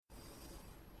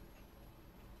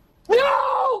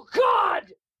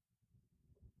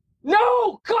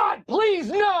please,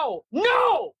 no!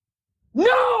 No!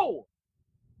 No!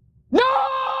 No!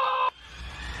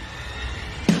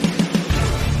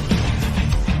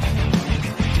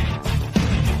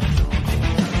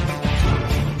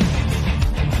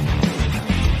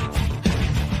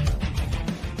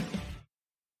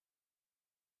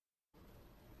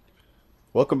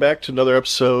 Welcome back to another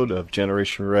episode of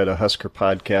Generation Red, a Husker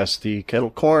podcast, the kettle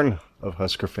corn of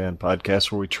Husker fan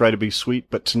podcast, where we try to be sweet,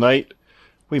 but tonight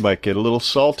we might get a little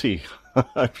salty.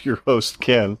 I'm your host,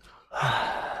 Ken.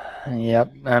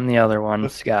 Yep, I'm the other one,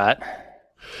 Scott.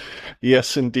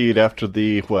 Yes, indeed. After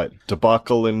the,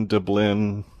 debacle in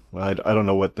Dublin, I don't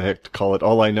know what the heck to call it.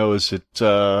 All I know is it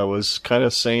was kind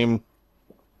of same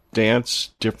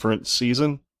dance, different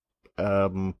season.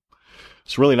 There's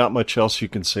really not much else you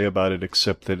can say about it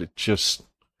except that it just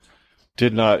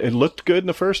did not. It looked good in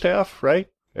the first half, right?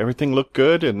 Everything looked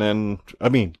good, and then,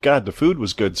 God, the food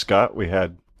was good, Scott. We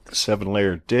had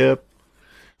 7-layer dip.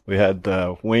 We had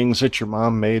the wings that your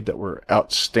mom made that were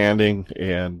outstanding,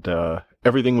 and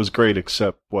everything was great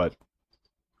except,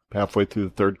 halfway through the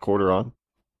third quarter on?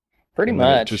 Pretty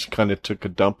much. It just kind of took a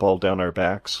dump all down our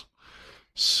backs.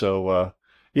 So,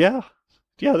 yeah,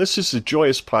 this is a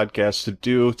joyous podcast to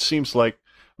do. It seems like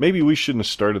maybe we shouldn't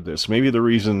have started this. Maybe the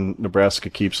reason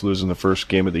Nebraska keeps losing the first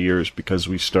game of the year is because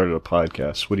we started a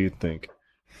podcast. What do you think?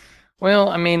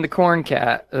 Well, the corn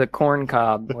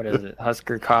cob, what is it?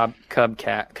 Husker Cub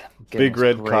Cat. Big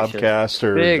Red Cobcast,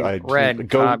 or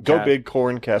Go Big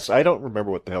Corncast. I don't remember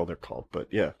what the hell they're called, but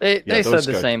yeah. They said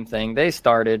the same thing. They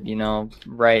started,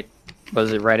 right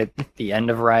at the end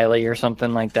of Riley or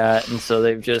something like that, and so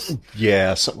they've just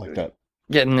something like that.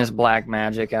 Getting this black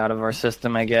magic out of our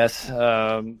system, I guess.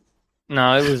 No,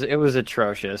 it was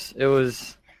atrocious. It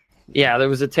was, there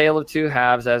was a tale of two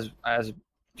halves.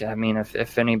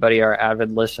 If anybody are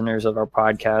avid listeners of our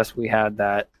podcast, we had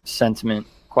that sentiment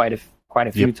quite a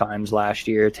few times last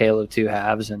year. Tale of two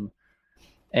halves, and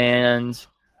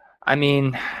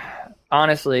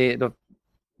honestly, the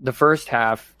first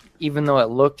half, even though it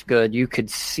looked good, you could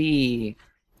see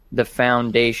the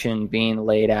foundation being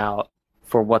laid out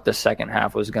for what the second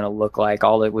half was going to look like.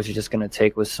 All it was just going to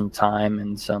take was some time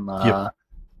and some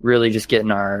really just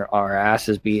getting our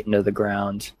asses beat into the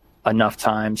ground enough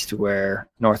times to where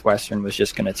Northwestern was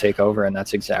just going to take over, and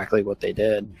that's exactly what they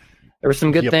did. There were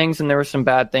some good things and there were some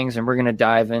bad things, and we're going to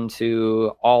dive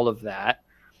into all of that.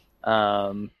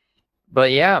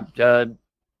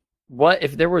 What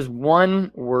if there was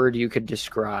one word you could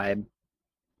describe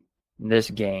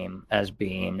this game as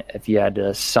being, if you had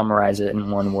to summarize it in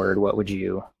one word, what would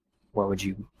you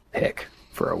pick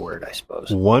for a word, I suppose?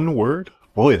 One word?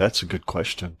 Boy, that's a good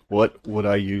question. What would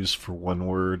I use for one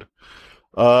word?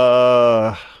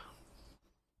 Overhyped.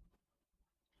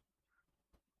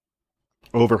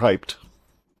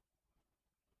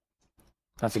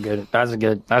 That's a good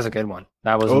one.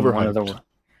 That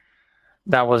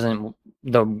wasn't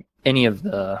any of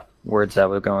the words that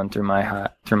were going through my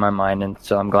mind, and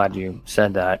so I'm glad you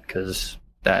said that, because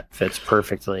that fits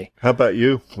perfectly. How about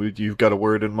you? You've got a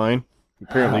word in mind?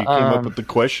 Apparently you came up with the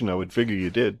question. I would figure you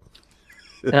did.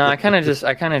 No, I kind of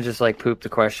just like pooped the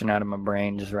question out of my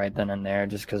brain just right then and there,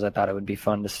 just because I thought it would be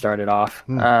fun to start it off.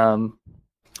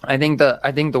 I think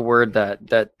the word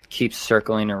that keeps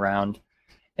circling around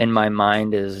in my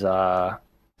mind is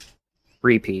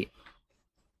repeat.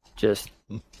 Just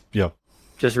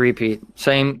repeat.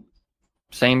 Same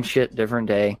shit, different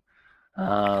day.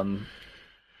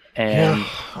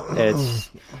 It's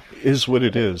is what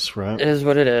it is, right? It is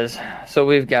what it is. So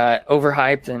we've got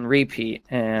overhyped and repeat,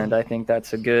 and I think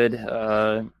that's a good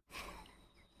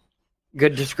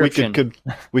description.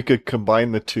 We could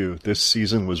combine the two. This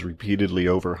season was repeatedly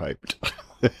overhyped.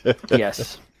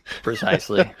 Yes,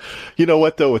 precisely. You know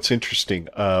what, though? It's interesting.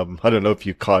 I don't know if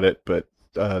you caught it, but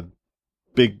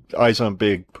Big Eyes on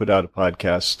Big put out a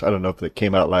podcast. I don't know if it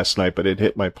came out last night, but it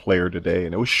hit my player today,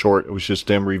 and it was short. It was just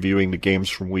them reviewing the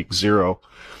games from week 0.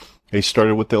 They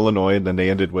started with Illinois, and then they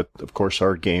ended with, of course,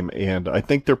 our game. And I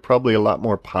think they're probably a lot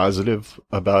more positive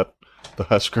about the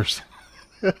Huskers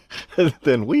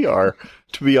than we are,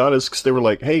 to be honest, because they were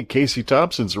like, hey, Casey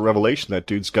Thompson's a revelation. That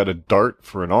dude's got a dart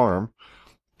for an arm.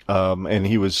 And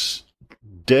he was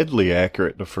deadly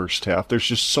accurate in the first half. There's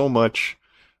just so much,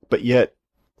 but yet,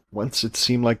 once it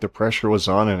seemed like the pressure was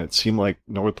on and it seemed like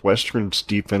Northwestern's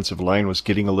defensive line was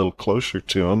getting a little closer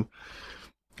to him,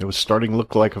 it was starting to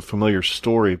look like a familiar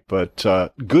story. But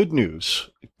good news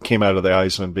came out of the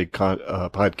Eyes on Big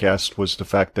podcast was the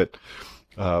fact that,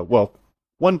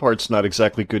 one part's not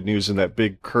exactly good news in that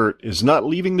Big Kurt is not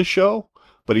leaving the show,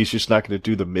 but he's just not going to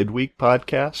do the midweek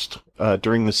podcast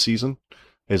during the season.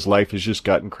 His life has just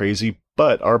gotten crazy.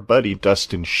 But our buddy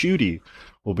Dustin Schutte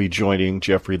will be joining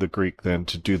Jeffrey the Greek then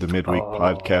to do the midweek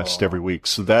podcast every week.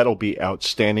 So that'll be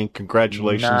outstanding.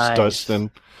 Congratulations, Nice.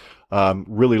 Dustin.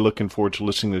 Really looking forward to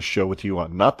listening to the show with you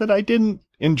on. Not that I didn't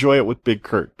enjoy it with Big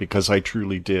Kurt, because I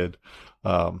truly did.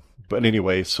 But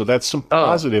anyway, so that's some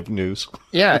positive news.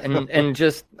 Yeah, and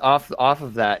just off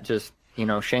of that, just,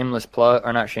 shameless plug,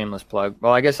 or not shameless plug.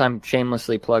 Well, I guess I'm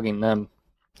shamelessly plugging them,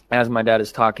 as my dad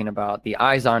is talking about, the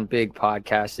Eyes on Big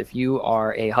podcast. If you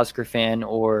are a Husker fan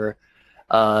or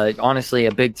honestly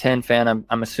a Big Ten fan,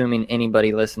 I'm assuming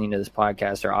anybody listening to this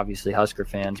podcast are obviously Husker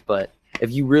fans, but if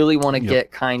you really want to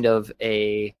get kind of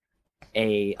an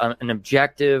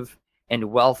objective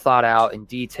and well thought out and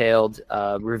detailed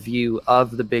review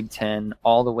of the Big Ten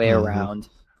all the way around,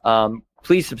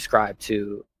 please subscribe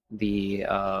to the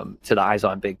Eyes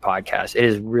on Big podcast. It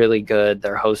is really good.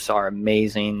 Their hosts are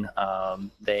amazing.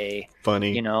 They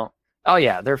funny, oh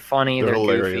yeah, they're funny. They're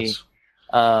hilarious.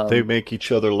 Goofy. They make each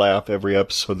other laugh every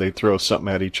episode. They throw something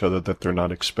at each other that they're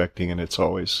not expecting, and it's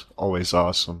always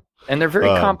awesome. And they're very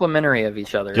complimentary of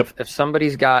each other. Yep. If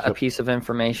somebody's got a piece of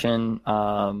information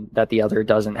that the other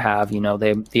doesn't have,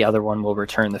 the other one will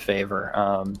return the favor.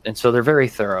 And so they're very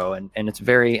thorough, and it's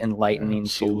very enlightening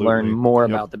to learn more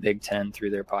about the Big Ten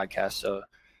through their podcast. So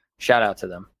shout out to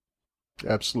them.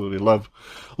 Absolutely.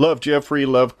 Love Jeffrey,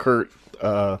 love Kurt.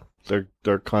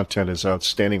 Their content is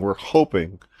outstanding. We're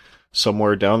hoping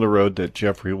somewhere down the road that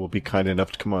Jeffrey will be kind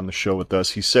enough to come on the show with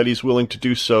us. He said he's willing to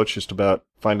do so. It's just about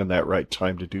finding that right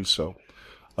time to do so.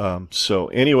 So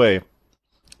anyway,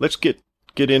 let's get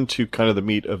into kind of the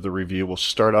meat of the review. We'll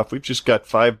start off. We've just got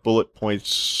 5 bullet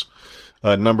points,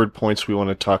 numbered points we want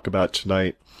to talk about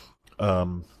tonight,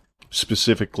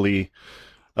 specifically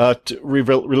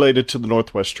related to the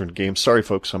Northwestern game. Sorry,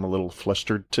 folks, I'm a little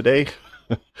flustered today.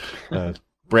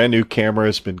 Brand new camera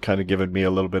has been kind of giving me a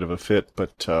little bit of a fit,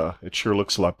 but it sure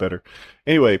looks a lot better.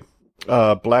 Anyway,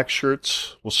 Black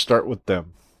Shirts, we'll start with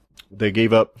them. They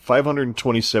gave up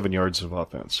 527 yards of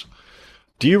offense.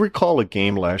 Do you recall a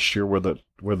game last year where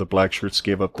the Black Shirts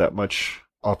gave up that much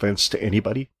offense to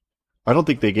anybody? I don't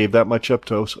think they gave that much up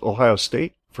to Ohio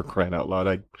State, for crying out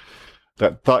loud.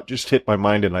 That thought just hit my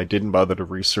mind, and I didn't bother to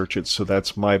research it, so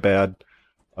that's my bad.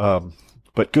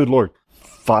 But good Lord,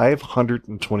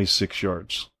 526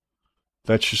 yards.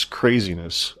 That's just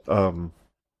craziness. What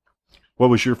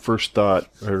was your first thought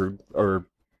or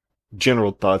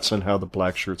general thoughts on how the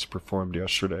Black Shirts performed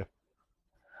yesterday?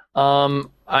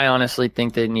 I honestly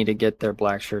think they need to get their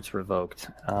Black Shirts revoked.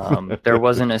 There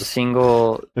wasn't a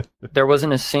single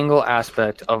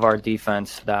aspect of our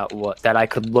defense that I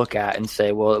could look at and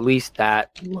say, well, at least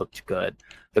that looked good.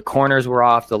 The corners were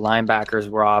off, the linebackers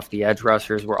were off, the edge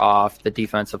rushers were off, the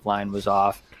defensive line was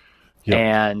off. Yep.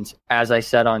 And as I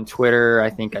said on Twitter, I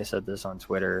think I said this on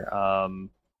Twitter,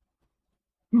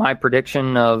 my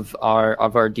prediction of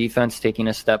our defense taking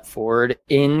a step forward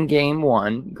in game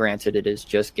one, granted it is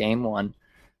just game one,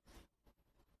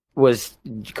 was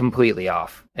completely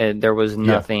off. And there was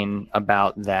nothing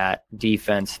about that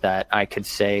defense that I could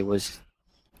say was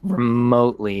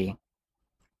remotely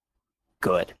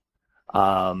good.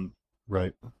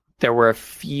 Right. There were a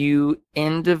few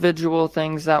individual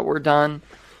things that were done,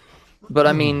 but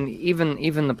I mean,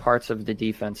 even the parts of the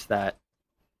defense the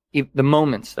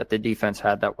moments that the defense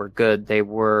had that were good, they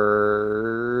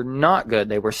were not good.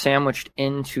 They were sandwiched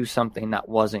into something that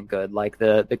wasn't good, like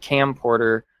the Cam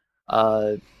Porter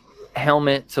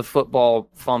helmet to football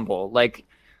fumble. Like,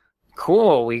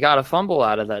 cool, we got a fumble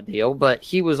out of that deal, but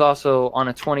he was also on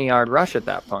a 20-yard rush at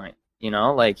that point.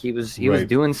 Like he was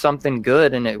doing something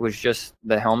good, and it was just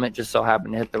the helmet just so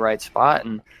happened to hit the right spot,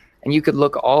 and you could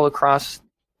look all across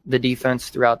the defense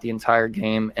throughout the entire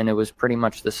game, and it was pretty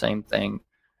much the same thing.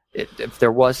 If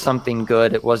there was something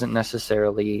good, it wasn't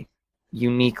necessarily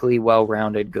uniquely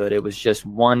well-rounded good. It was just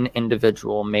one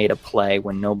individual made a play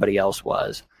when nobody else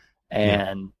was.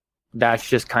 And that's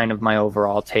just kind of my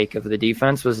overall take of the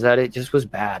defense, was that it just was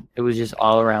bad. It was just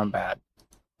all around bad.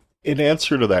 In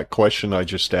answer to that question I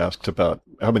just asked about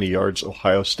how many yards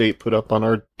Ohio State put up on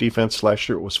our defense last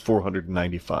year, it was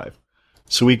 495.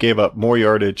 So we gave up more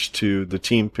yardage to the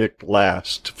team picked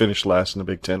last, to finish last in the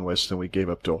Big Ten West, than we gave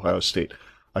up to Ohio State.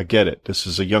 I get it. This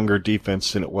is a younger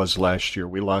defense than it was last year.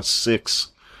 We lost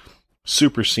 6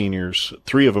 super seniors.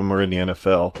 3 of them are in the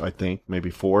NFL, I think, maybe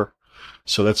 4.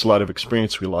 So that's a lot of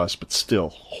experience we lost, but still,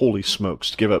 holy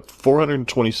smokes. To give up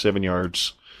 427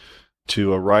 yards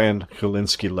to a Ryan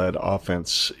Helinski-led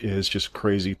offense is just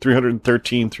crazy.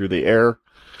 313 through the air,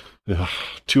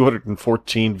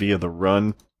 214 via the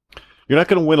run. You're not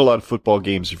going to win a lot of football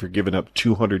games if you're giving up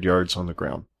 200 yards on the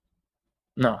ground.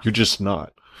 No. You're just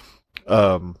not.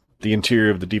 the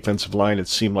interior of the defensive line, it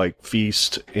seemed like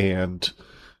Feast and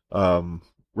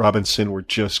Robinson were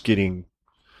just getting.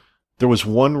 There was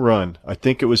one run, I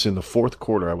think it was in the fourth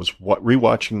quarter. I was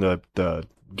rewatching the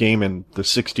game in the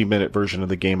 60-minute version of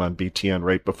the game on BTN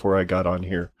right before I got on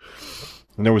here.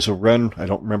 And there was a run, I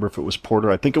don't remember if it was Porter,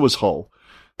 I think it was Hull.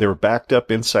 They were backed up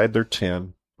inside their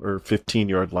 10 or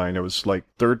 15-yard line. It was like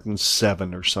 3rd and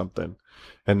 7 or something.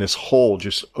 And this hole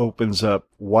just opens up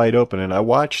wide open. And I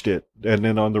watched it, and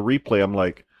then on the replay, I'm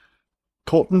like,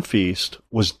 Colton Feast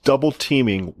was double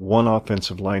teaming one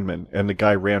offensive lineman, and the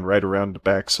guy ran right around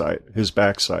his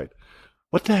backside.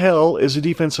 What the hell is a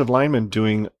defensive lineman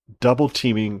doing double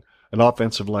teaming an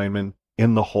offensive lineman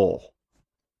in the hole?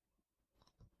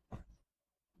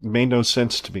 It made no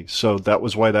sense to me. So that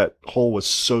was why that hole was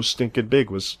so stinking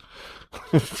big, was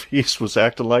Feast was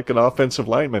acting like an offensive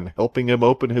lineman, helping him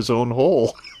open his own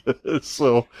hole.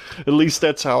 So at least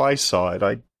that's how I saw it.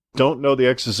 I don't know the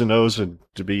X's and O's, and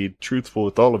to be truthful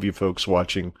with all of you folks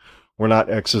watching, we're not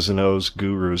X's and O's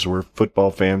gurus. We're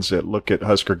football fans that look at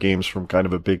Husker games from kind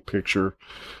of a big picture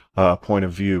point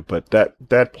of view. But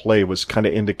that play was kind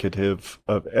of indicative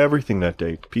of everything that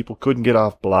day. People couldn't get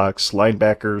off blocks.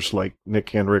 Linebackers like Nick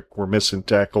Henrich were missing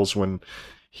tackles when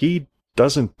he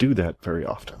doesn't do that very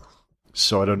often.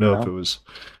 So I don't know if it was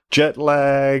jet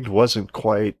lagged, wasn't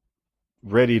quite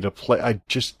ready to play. I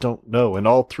just don't know. And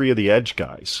all three of the edge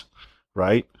guys,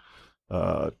 right?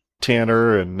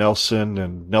 Tanner and Nelson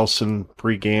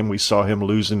pregame, we saw him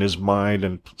losing his mind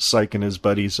and psyching his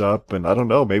buddies up. And I don't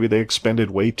know, maybe they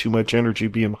expended way too much energy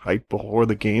being hyped before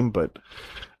the game, but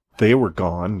they were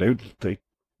gone.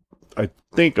 I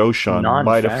think O'Shawn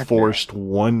might have forced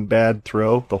one bad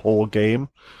throw the whole game,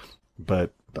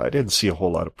 but I didn't see a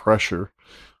whole lot of pressure.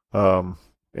 And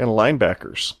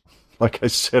linebackers, like I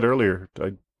said earlier,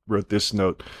 I wrote this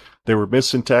note. They were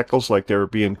missing tackles like they were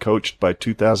being coached by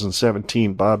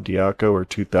 2017 Bob Diaco or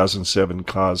 2007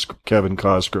 Kevin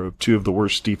Cosgrove, two of the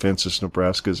worst defenses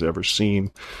Nebraska's ever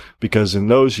seen, because in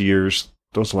those years,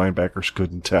 those linebackers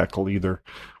couldn't tackle either,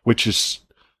 which is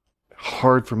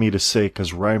hard for me to say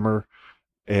because Reimer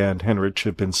and Henrich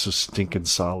have been so stinking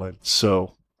solid.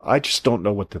 So I just don't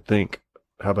know what to think.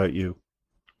 How about you?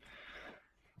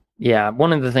 Yeah,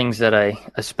 one of the things that I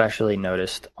especially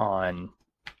noticed on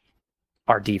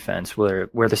our defense were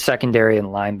the secondary and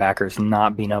linebackers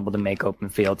not being able to make open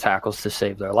field tackles to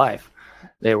save their life.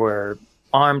 They were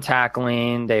arm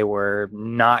tackling, they were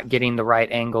not getting the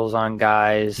right angles on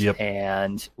guys,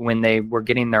 and when they were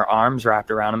getting their arms wrapped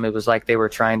around them, it was like they were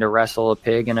trying to wrestle a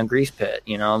pig in a grease pit.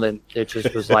 You know, that it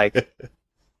just was like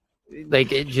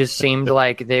it just seemed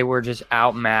like they were just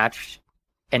outmatched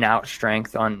and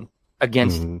outstrength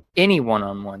against any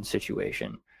one-on-one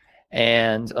situation.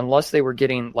 And unless they were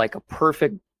getting like a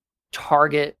perfect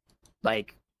target,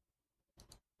 like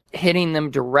hitting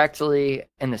them directly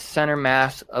in the center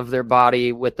mass of their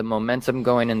body with the momentum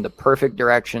going in the perfect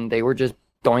direction, they were just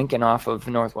doinking off of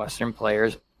Northwestern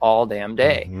players all damn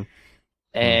day.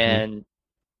 And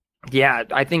yeah,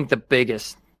 I think the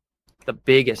biggest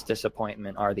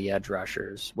disappointment are the edge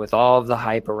rushers with all of the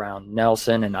hype around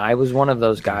Nelson. And I was one of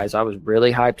those guys. I was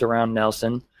really hyped around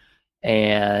Nelson,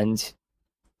 and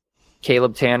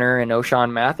Caleb Tanner and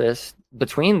O'Shawn Mathis.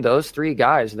 Between those three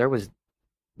guys,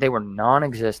 they were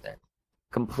non-existent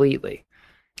completely.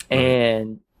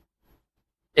 And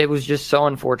it was just so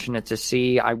unfortunate to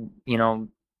see. The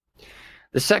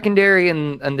secondary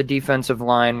and the defensive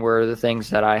line were the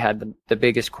things that I had the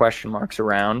biggest question marks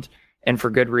around, and for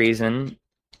good reason,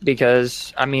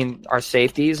 because our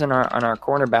safeties and our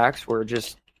cornerbacks were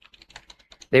just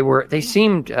they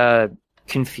seemed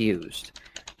confused.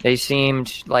 They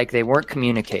seemed like they weren't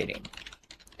communicating.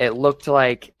 It looked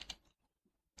like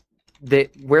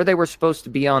where they were supposed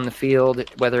to be on the field,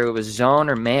 whether it was zone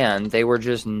or man, they were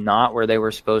just not where they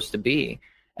were supposed to be.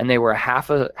 And they were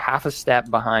half a step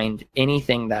behind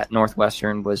anything that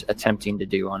Northwestern was attempting to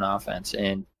do on offense.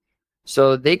 And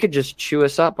so they could just chew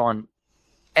us up on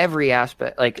every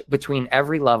aspect, like between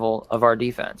every level of our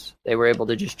defense. They were able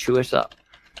to just chew us up.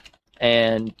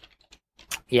 And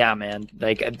yeah, man,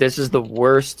 like this is the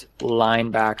worst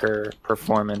linebacker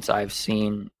performance I've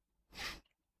seen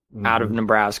out of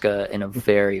Nebraska in a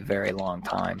very, very long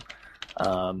time.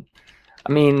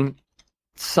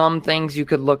 Some things you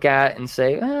could look at and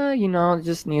say, it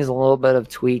just needs a little bit of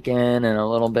tweaking and a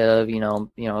little bit of,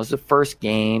 it's the first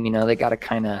game, they got to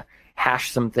kind of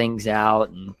hash some things out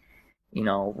and,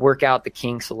 work out the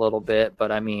kinks a little bit.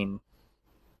 But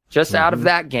just out of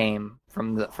that game,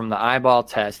 from the eyeball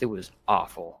test, it was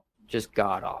awful, just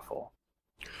god awful.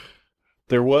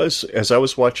 There was, as I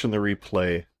was watching the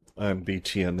replay, on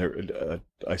BTN.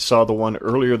 I saw the one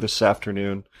earlier this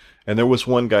afternoon, and there was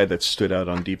one guy that stood out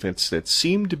on defense that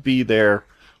seemed to be there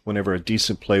whenever a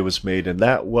decent play was made, and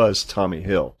that was Tommy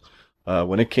Hill.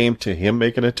 When it came to him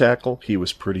making a tackle, he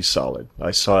was pretty solid.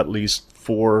 I saw at least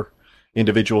 4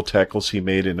 individual tackles he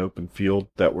made in open field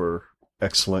that were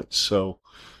excellent. So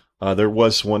there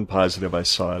was one positive I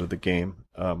saw out of the game.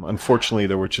 Unfortunately,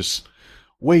 there were just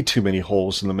way too many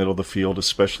holes in the middle of the field,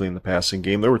 especially in the passing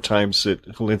game. There were times that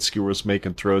Helinski was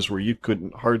making throws where you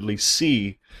couldn't hardly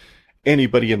see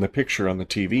anybody in the picture on the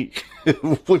TV.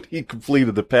 When he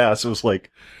completed the pass, it was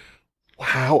like,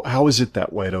 how is it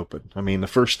that wide open? I mean, the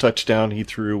first touchdown he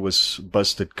threw was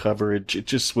busted coverage. It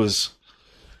just was,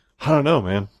 I don't know,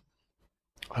 man.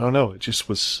 I don't know. It just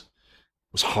was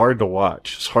hard to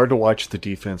watch. It's hard to watch the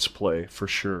defense play, for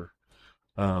sure.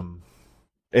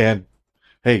 And,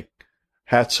 hey,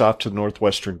 hats off to the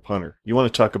Northwestern punter. You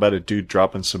want to talk about a dude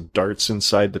dropping some darts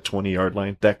inside the 20-yard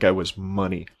line? That guy was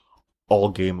money all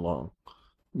game long.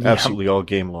 Yeah. Absolutely all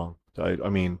game long. I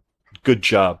mean, good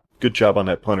job. Good job on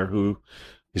that punter who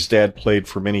his dad played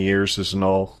for many years as an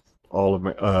Hall of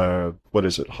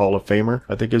Famer?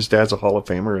 I think his dad's a Hall of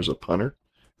Famer as a punter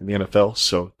in the NFL,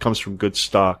 so it comes from good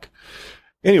stock.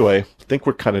 Anyway, I think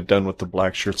we're kind of done with the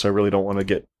black shirts. I really don't want to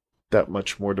get that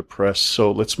much more depressed.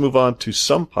 So let's move on to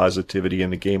some positivity in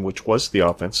the game, which was the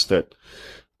offense that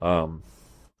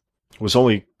was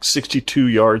only 62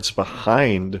 yards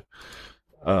behind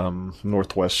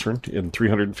Northwestern in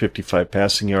 355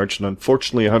 passing yards, and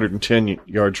unfortunately 110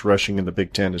 yards rushing in the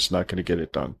Big Ten is not going to get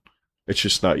it done. It's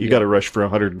just not. You got to rush for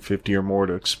 150 or more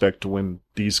to expect to win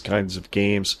these kinds of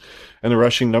games. And the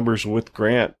rushing numbers with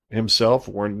Grant himself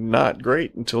were not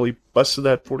great until he busted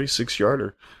that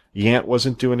 46-yarder. Yant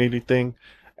wasn't doing anything.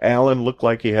 Allen looked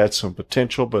like he had some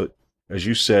potential, but as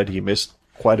you said, he missed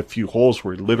quite a few holes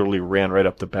where he literally ran right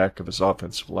up the back of his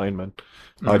offensive lineman.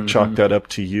 I'd chalk that up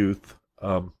to youth.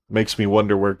 Makes me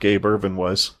wonder where Gabe Irvin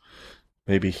was.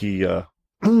 Maybe he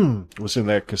was in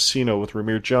that casino with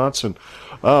Ramir Johnson.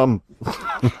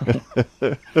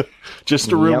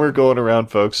 Just a rumor going around,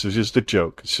 folks. It's just a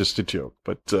joke. It's just a joke.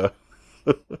 But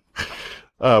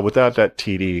without that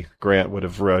TD, Grant would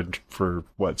have run for,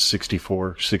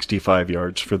 64, 65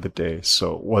 yards for the day.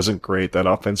 So it wasn't great. That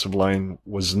offensive line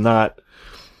was not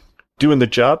doing the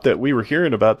job that we were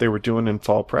hearing about they were doing in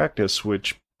fall practice,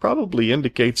 which probably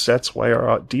indicates that's why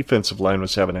our defensive line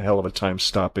was having a hell of a time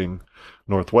stopping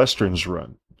Northwestern's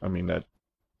run. I mean, that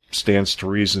stands to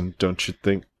reason, don't you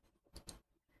think?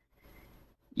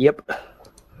 Yep.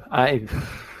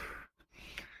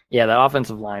 Yeah, that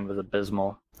offensive line was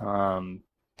abysmal. But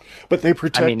they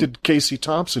protected Casey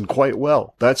Thompson quite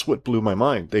well. That's what blew my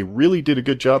mind. They really did a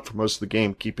good job for most of the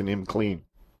game keeping him clean.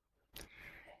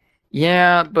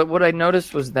 Yeah, but what I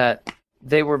noticed was that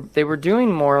they were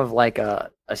doing more of like a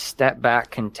step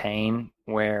back contain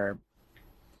where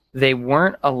they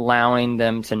weren't allowing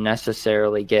them to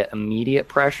necessarily get immediate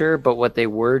pressure, but what they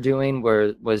were doing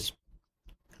was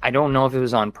I don't know if it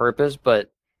was on purpose,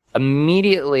 but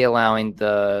immediately allowing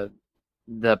the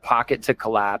pocket to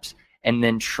collapse and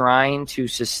then trying to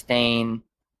sustain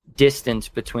distance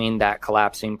between that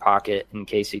collapsing pocket and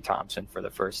Casey Thompson for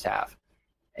the first half.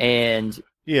 And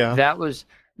yeah, that was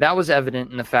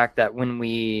evident in the fact that when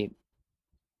we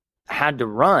had to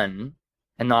run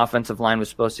and the offensive line was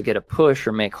supposed to get a push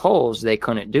or make holes, they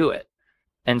couldn't do it.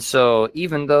 And so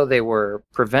even though they were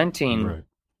preventing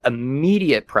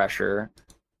immediate pressure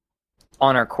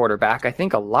on our quarterback, I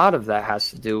think a lot of that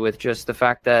has to do with just the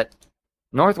fact that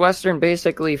Northwestern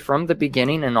basically from the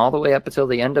beginning and all the way up until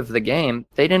the end of the game,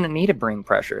 they didn't need to bring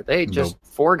pressure. They just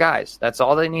 4 guys. That's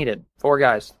all they needed. 4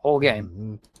 guys, whole game.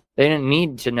 Mm-hmm. They didn't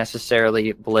need to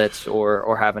necessarily blitz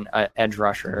or have an edge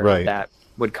rusher that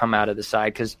would come out of the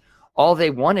side because all they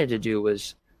wanted to do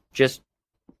was just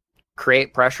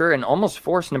create pressure and almost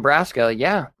force Nebraska.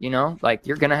 Yeah,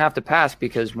 you're going to have to pass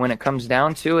because when it comes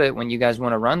down to it, when you guys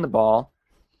want to run the ball,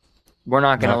 we're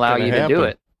not going to allow you to do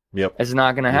it. Yep. It's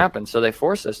not going to happen. So they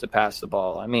forced us to pass the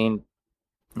ball. I mean,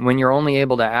 when you're only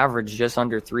able to average just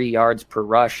under 3 yards per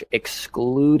rush,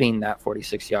 excluding that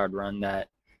 46-yard run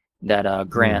that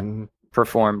Grant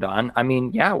performed on, I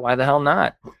mean, yeah, why the hell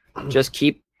not? Just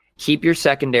keep your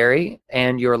secondary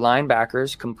and your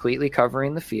linebackers completely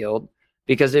covering the field.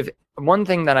 Because if one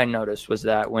thing that I noticed was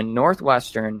that when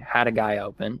Northwestern had a guy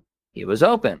open, he was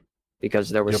open because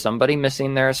there was somebody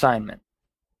missing their assignment.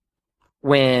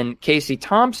 When Casey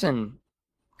Thompson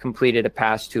completed a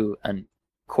pass to an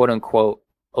quote-unquote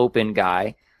open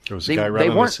guy, there was a guy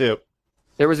right on his hip.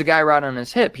 There was a guy right on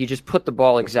his hip. He just put the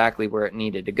ball exactly where it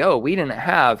needed to go. We didn't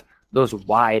have those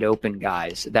wide open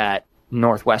guys that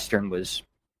Northwestern was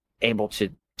able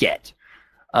to get.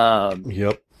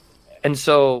 Yep. And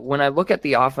so when I look at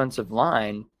the offensive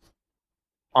line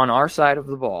on our side of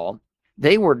the ball,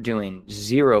 they were doing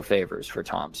zero favors for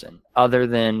Thompson, other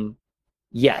than,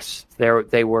 yes,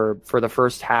 they were, for the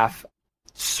first half,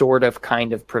 sort of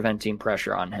kind of preventing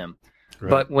pressure on him. Right.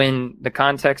 But when the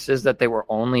context is that they were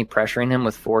only pressuring him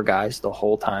with 4 guys the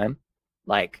whole time,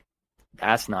 like,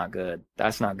 that's not good.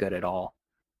 That's not good at all.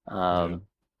 And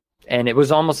it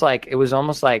was almost like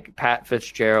Pat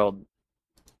Fitzgerald.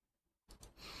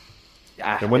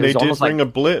 And when they did bring a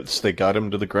blitz, they got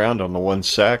him to the ground on the 1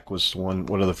 sack. Was one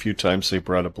of the few times they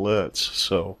brought a blitz.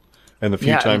 So, and the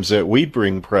few times that we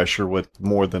bring pressure with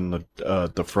more than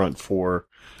the front 4,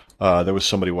 there was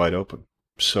somebody wide open.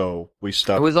 So we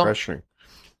stopped pressuring.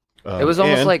 It was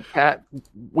almost like Pat.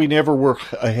 We never were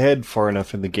ahead far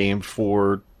enough in the game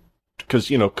because,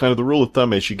 kind of the rule of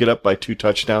thumb is you get up by 2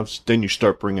 touchdowns, then you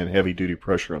start bringing heavy duty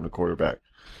pressure on the quarterback,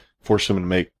 force him to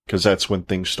make, because that's when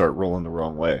things start rolling the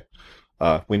wrong way.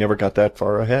 We never got that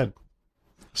far ahead.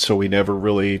 So we never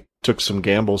really took some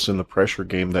gambles in the pressure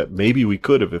game that maybe we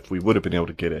could have if we would have been able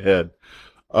to get ahead.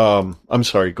 I'm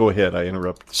sorry, go ahead. I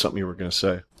interrupted something you were going to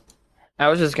say. I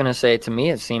was just going to say, to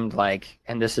me, it seemed like,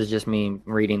 and this is just me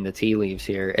reading the tea leaves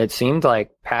here, it seemed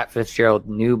like Pat Fitzgerald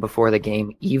knew before the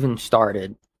game even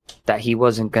started that he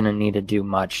wasn't going to need to do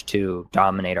much to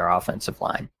dominate our offensive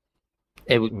line.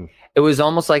 It was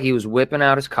almost like he was whipping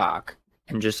out his cock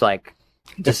and just like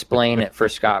displaying it for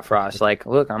Scott Frost. Like,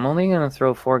 look, I'm only going to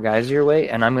throw 4 guys your way,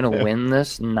 and I'm going to win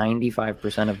this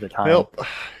 95% of the time. Well,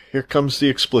 here comes the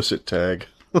explicit tag.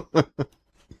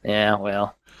 Yeah,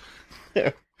 well.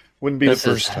 Yeah. Wouldn't be the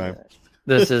first time.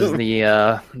 This is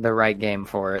the right game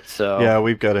for it. So yeah,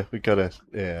 we gotta.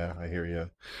 Yeah, I hear you.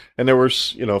 And there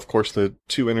was, of course, the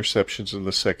 2 interceptions in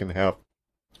the second half.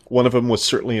 One of them was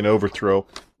certainly an overthrow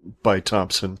by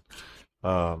Thompson,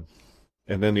 and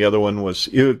then the other one was.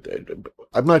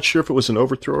 I'm not sure if it was an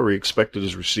overthrow or he expected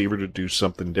his receiver to do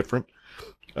something different.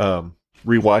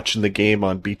 Rewatching the game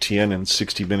on BTN in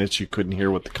 60 Minutes, you couldn't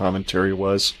hear what the commentary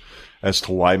was as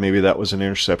to why maybe that was an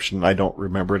interception. I don't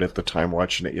remember it at the time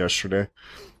watching it yesterday.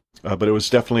 But it was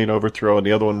definitely an overthrow, and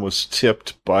the other one was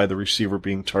tipped by the receiver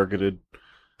being targeted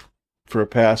for a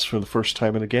pass for the first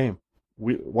time in the game.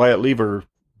 Wyatt Lever,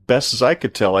 best as I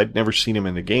could tell, I'd never seen him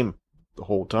in the game the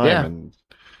whole time. And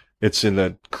it's in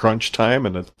the crunch time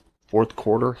in the 4th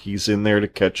quarter. He's in there to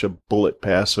catch a bullet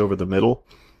pass over the middle.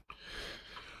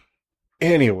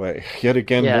 Anyway, yet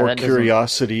again, more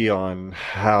curiosity on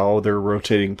how they're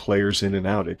rotating players in and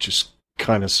out. It just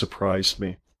kind of surprised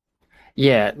me.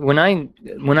 Yeah, when I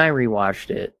rewatched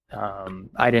it,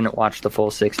 I didn't watch the full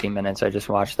 60 minutes. I just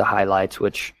watched the highlights,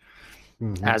 which,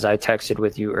 as I texted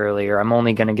with you earlier, I'm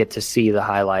only going to get to see the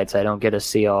highlights. I don't get to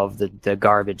see all of the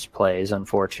garbage plays,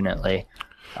 unfortunately,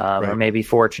 or maybe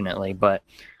fortunately. But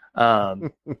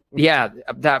yeah,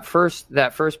 that first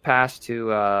pass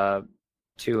to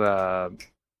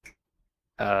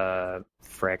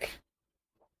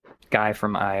guy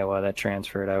from Iowa that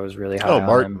transferred. I was really high on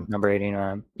Martin. him, number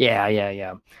 89.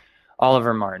 Yeah.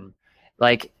 Oliver Martin.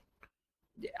 Like,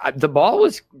 the ball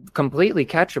was completely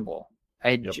catchable.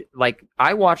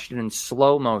 I watched it in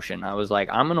slow motion. I was like,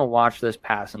 I'm going to watch this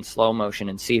pass in slow motion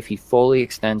and see if he fully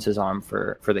extends his arm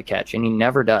for the catch. And he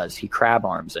never does. He crab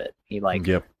arms it. He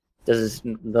does this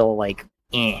little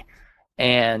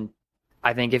and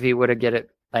I think if he would have get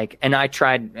it, and I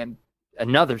tried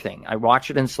another thing. I watched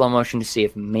it in slow motion to see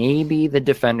if maybe the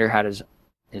defender had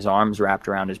his arms wrapped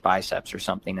around his biceps or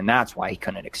something, and that's why he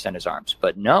couldn't extend his arms.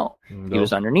 But no. He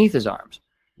was underneath his arms.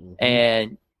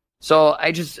 And so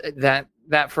I just, that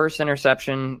first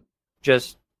interception,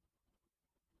 just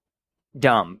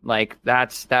dumb. Like,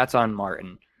 that's on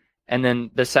Martin. And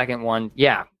then the second one,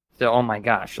 oh my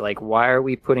gosh, why are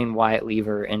we putting Wyatt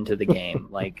Lever into the game?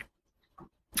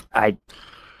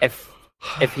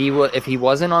 If he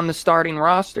wasn't on the starting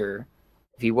roster,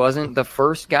 if he wasn't the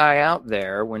first guy out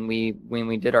there when we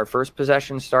did our first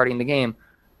possession starting the game,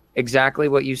 exactly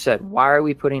what you said. Why are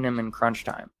we putting him in crunch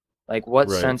time? What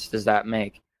sense does that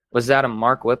make? Was that a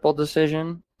Mark Whipple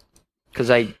decision? Because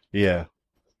I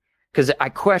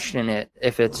question it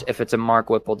if it's a Mark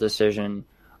Whipple decision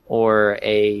or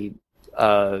a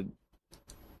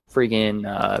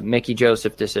freaking Mickey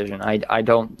Joseph decision. I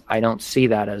don't see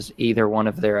that as either one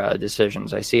of their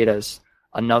decisions. I see it as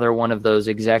another one of those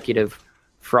executive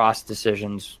Frost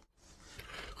decisions.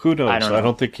 Who knows? I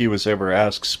don't think he was ever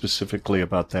asked specifically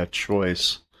about that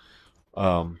choice.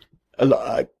 I'd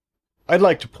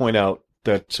like to point out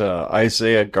that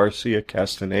Isaiah Garcia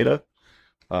Castaneda,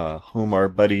 whom our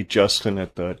buddy Justin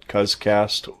at the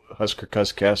Husker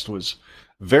Cuzcast was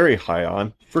very high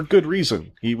on for good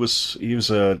reason. He was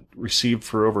received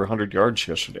for over 100 yards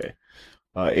yesterday.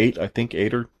 Eight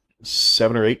or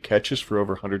 7 or 8 catches for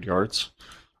over 100 yards.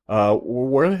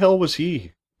 Where the hell was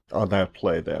he on that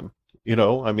play then?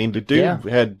 I mean, the dude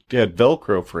had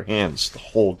Velcro for hands the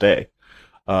whole day.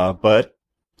 But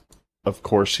of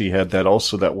course he had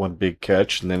that one big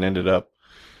catch and then ended up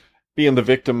being the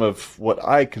victim of what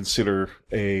I consider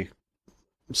a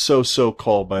so-so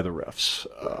call by the refs.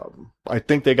 I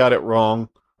think they got it wrong.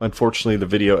 Unfortunately, the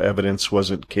video evidence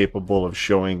wasn't capable of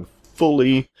showing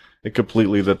fully and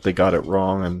completely that they got it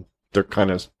wrong, and they're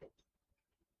kind of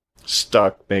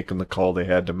stuck making the call they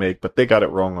had to make, but they got it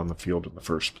wrong on the field in the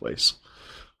first place.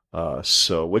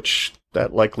 Which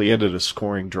that likely ended a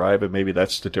scoring drive, and maybe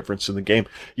that's the difference in the game.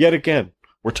 Yet again,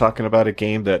 we're talking about a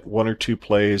game that 1 or 2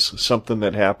 plays, something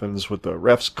that happens with the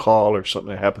ref's call or something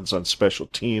that happens on special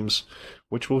teams,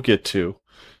 which we'll get to,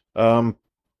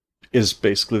 is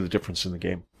basically the difference in the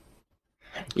game.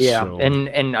 Yeah, so.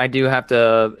 And I do have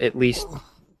to at least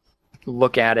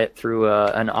look at it through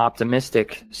an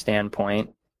optimistic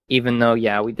standpoint, even though,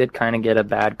 we did kind of get a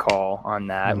bad call on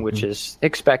that, which is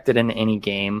expected in any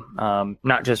game,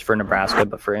 not just for Nebraska,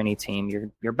 but for any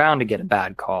team. You're bound to get a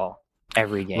bad call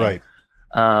every game. Right.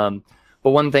 But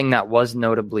one thing that was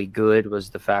notably good was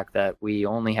the fact that we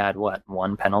only had,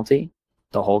 1 penalty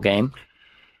the whole game?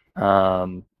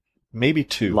 Maybe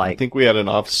 2. I think we had an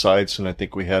offsides, and I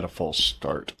think we had a false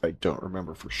start. I don't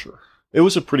remember for sure. It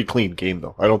was a pretty clean game,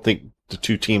 though. I don't think the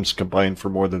 2 teams combined for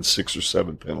more than 6 or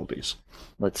 7 penalties.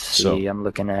 Let's see. I'm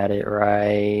looking at it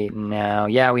right now.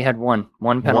 Yeah, we had one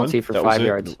penalty for 5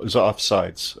 yards. It was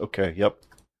offsides. Okay. Yep.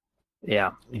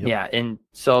 Yeah. And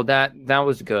so that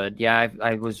was good. Yeah,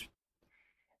 I was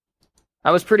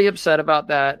pretty upset about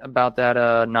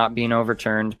that not being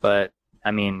overturned, but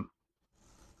I mean,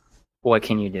 what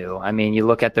can you do? I mean, you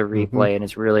look at the replay and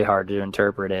it's really hard to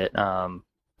interpret it.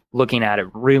 Looking at it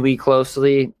really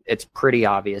closely, it's pretty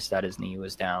obvious that his knee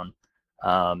was down.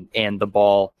 And the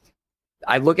ball,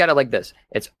 I look at it like this.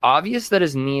 It's obvious that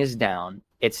his knee is down.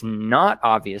 It's not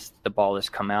obvious that the ball has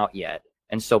come out yet.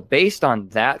 And so based on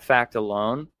that fact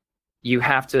alone, you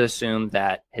have to assume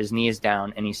that his knee is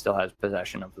down and he still has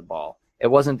possession of the ball. It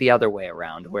wasn't the other way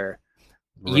around where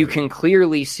you can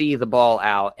clearly see the ball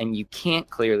out and you can't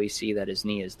clearly see that his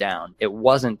knee is down. It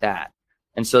wasn't that.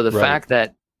 And so the fact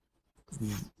that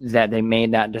they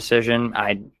made that decision,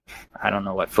 I don't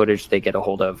know what footage they get a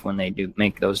hold of when they do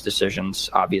make those decisions.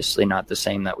 Obviously not the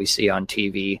same that we see on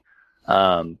TV.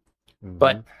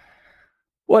 But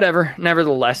whatever.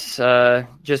 Nevertheless,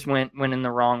 just went in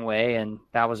the wrong way, and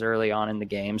that was early on in the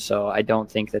game. So I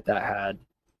don't think that had,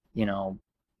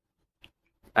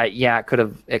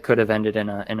 it could have ended in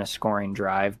a scoring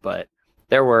drive, but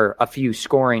there were a few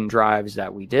scoring drives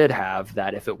that we did have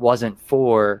that if it wasn't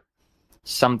for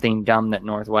something dumb that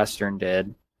Northwestern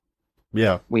did,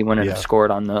 we wouldn't have scored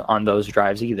on those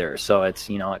drives either. So it's,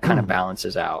 it kind of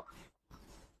balances out.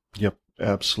 Yep,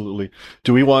 absolutely.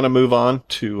 Do we want to move on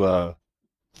to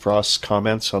Frost's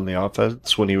comments on the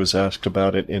offense when he was asked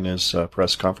about it in his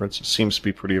press conference? It seems to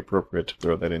be pretty appropriate to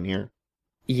throw that in here.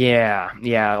 Yeah.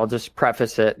 I'll just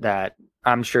preface it that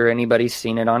I'm sure anybody's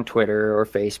seen it on Twitter or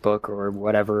Facebook or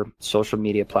whatever social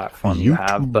media platform you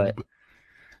have, but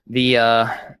the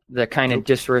kind of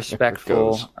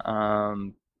disrespectful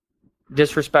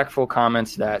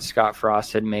comments that Scott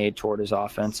Frost had made toward his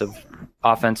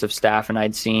offensive staff, and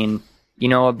I'd seen,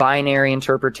 a binary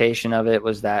interpretation of it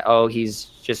was that,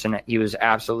 he was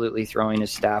absolutely throwing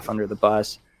his staff under the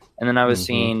bus. And then I was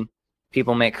seeing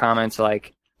people make comments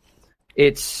like,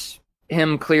 it's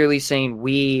him clearly saying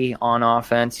we on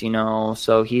offense,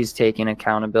 so he's taking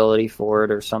accountability for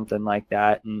it or something like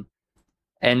that.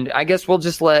 And I guess we'll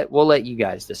let you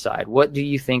guys decide. What do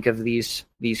you think of these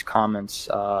comments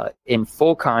in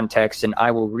full context? And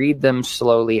I will read them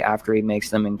slowly after he makes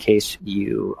them in case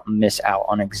you miss out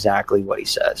on exactly what he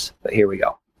says. But here we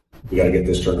go. We got to get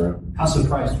this turned around. How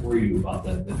surprised were you about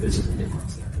the physical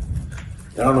difference there?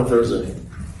 I don't know if there was a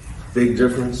big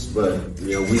difference, but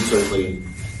we certainly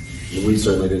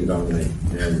didn't dominate.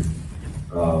 And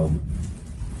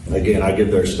again, I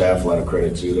give their staff a lot of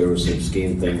credit too. There were some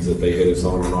scheme things that they hit us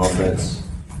on offense.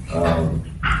 I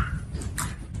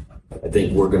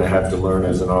think we're going to have to learn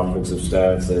as an offensive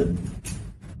staff that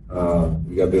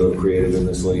you got to be a little creative in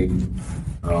this league.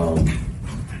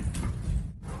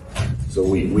 So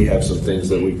we have some things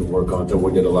that we can work on.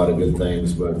 We did a lot of good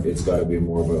things, but it's got to be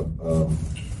more of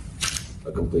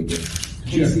a complete game.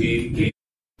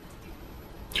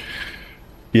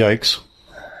 Yikes.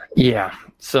 Yeah.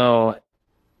 So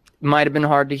might have been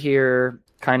hard to hear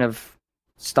kind of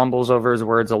stumbles over his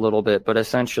words a little bit, but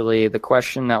essentially the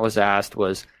question that was asked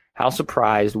was, how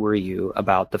surprised were you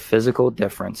about the physical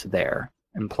difference there,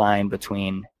 implying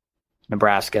between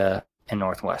Nebraska and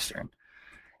Northwestern?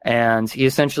 And he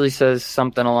essentially says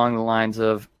something along the lines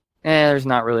of, there's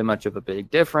not really much of a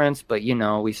big difference, but,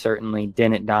 we certainly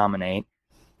didn't dominate.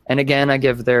 And again, I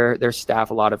give their staff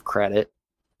a lot of credit.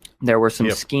 There were some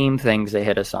scheme things they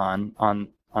hit us on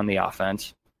the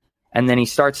offense. And then he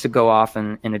starts to go off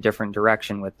in a different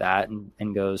direction with that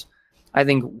and goes, I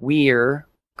think we're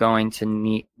going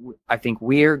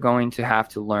to have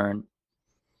to learn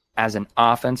as an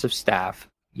offensive staff,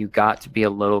 you got to be a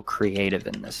little creative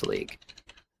in this league.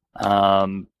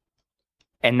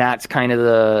 And that's kind of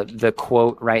the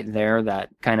quote right there that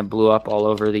kind of blew up all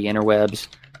over the interwebs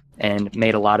and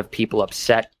made a lot of people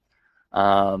upset.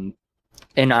 And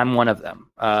I'm one of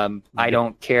them. I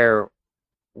don't care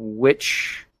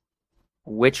which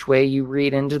way you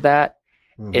read into that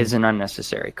is an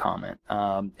unnecessary comment.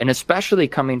 And especially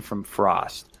coming from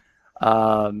Frost.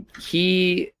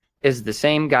 He is the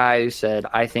same guy who said,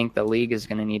 I think the league is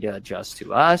going to need to adjust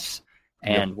to us.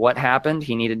 And what happened?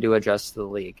 He needed to adjust to the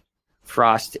league.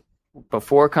 Frost,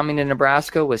 before coming to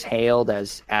Nebraska, was hailed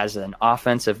as an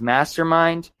offensive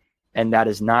mastermind, and that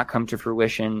has not come to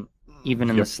fruition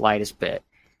even in the slightest bit.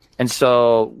 And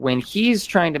so when he's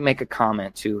trying to make a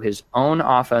comment to his own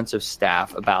offensive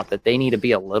staff about that they need to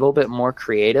be a little bit more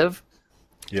creative,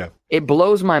 it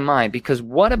blows my mind, because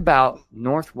what about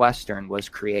Northwestern was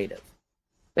creative?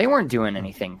 They weren't doing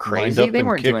anything crazy. They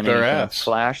weren't doing anything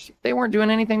flash. They weren't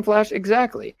doing anything flash.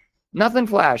 Exactly. Nothing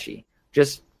flashy.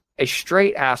 Just a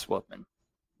straight ass whooping.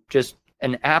 Just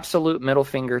an absolute middle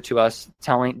finger to us,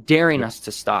 daring us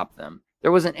to stop them.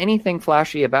 There wasn't anything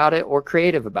flashy about it or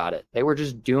creative about it. They were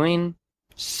just doing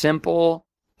simple,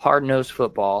 hard-nosed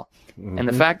football. And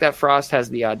the fact that Frost has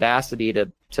the audacity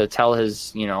to tell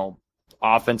his,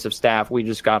 offensive staff, we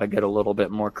just got to get a little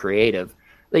bit more creative.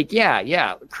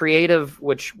 Creative,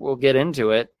 which we'll get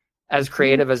into it, as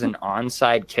creative as an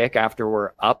onside kick after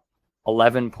we're up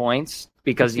 11 points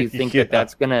because you think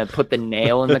that's going to put the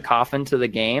nail in the coffin to the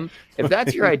game. If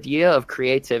that's your idea of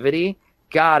creativity,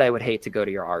 God, I would hate to go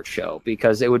to your art show,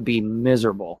 because it would be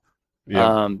miserable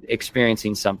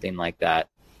experiencing something like that.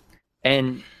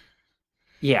 And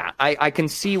I can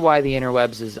see why the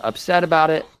interwebs is upset about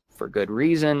it for good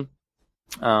reason.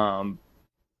 I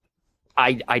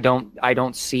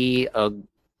don't see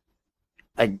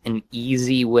an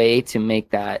easy way to make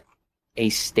that a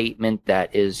statement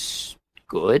that is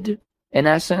good, in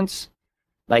essence.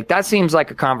 Like, that seems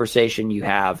like a conversation you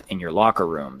have in your locker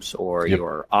rooms or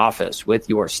your office with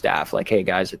your staff. Like, hey,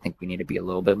 guys, I think we need to be a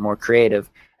little bit more creative,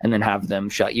 and then have them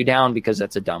shut you down because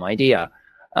that's a dumb idea.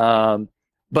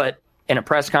 But in a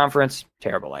press conference,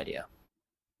 terrible idea.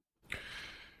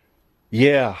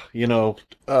 Yeah, you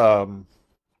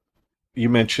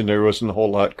mentioned there wasn't a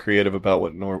whole lot creative about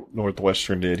what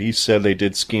Northwestern did. He said they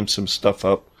did scheme some stuff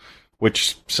up,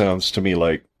 which sounds to me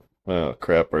like,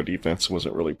 crap, our defense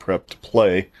wasn't really prepped to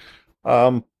play.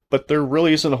 But there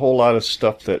really isn't a whole lot of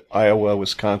stuff that Iowa,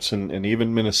 Wisconsin, and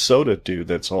even Minnesota do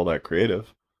that's all that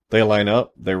creative. They line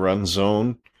up, they run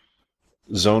zone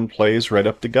plays right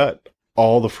up the gut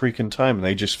all the freaking time, and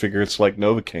they just figure it's like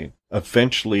Novocaine.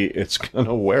 Eventually, it's going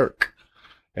to work.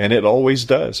 And it always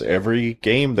does. Every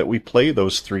game that we play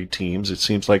those three teams, it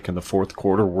seems like in the fourth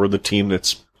quarter, we're the team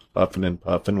that's puffing and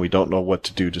puffing. We don't know what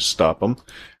to do to stop them.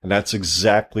 And that's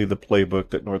exactly the playbook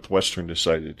that Northwestern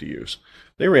decided to use.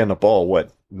 They ran the ball,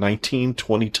 19,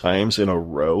 20 times in a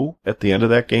row at the end of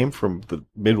that game from the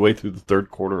midway through the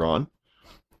third quarter on.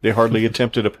 They hardly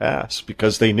attempted a pass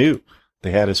because they knew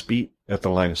they had us beat at the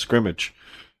line of scrimmage.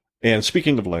 And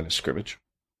speaking of line of scrimmage,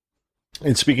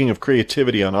 and speaking of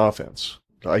creativity on offense,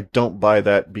 I don't buy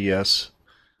that BS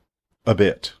a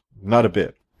bit. Not a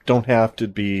bit. Don't have to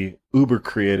be uber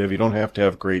creative. You don't have to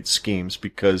have great schemes,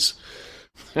 because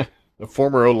the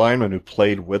former O-lineman who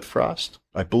played with Frost,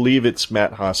 I believe it's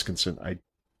Matt Hoskinson. I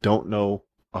don't know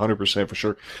 100% for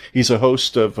sure. He's a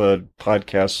host of a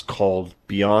podcast called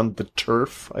Beyond the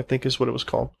Turf, I think is what it was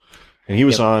called. And he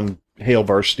was on Hail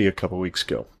Varsity a couple weeks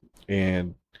ago.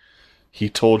 And he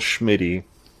told Schmitty,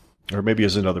 or maybe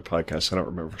it's another podcast, I don't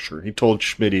remember for sure. He told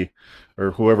Schmitty,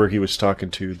 or whoever he was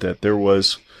talking to, that there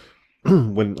was,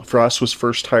 when Frost was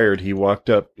first hired, he went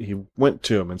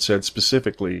to him and said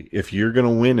specifically, if you're going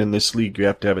to win in this league, you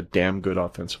have to have a damn good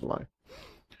offensive line.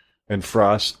 And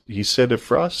he said if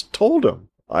Frost told him,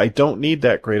 I don't need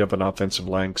that great of an offensive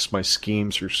line because my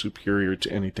schemes are superior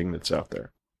to anything that's out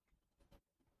there.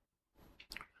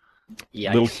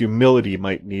 Yikes. Little humility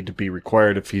might need to be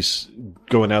required if he's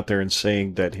going out there and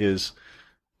saying that his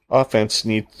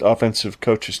offensive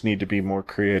coaches need to be more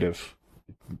creative.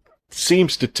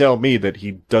 Seems to tell me that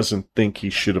he doesn't think he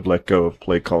should have let go of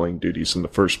play calling duties in the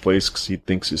first place because he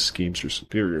thinks his schemes are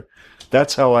superior.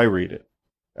 That's how I read it.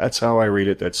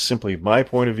 That's simply my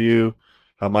point of view,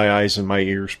 how my eyes and my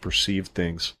ears perceive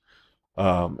things.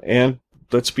 And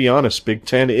let's be honest, Big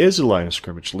Ten is a line of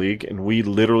scrimmage league, and we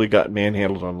literally got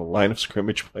manhandled on the line of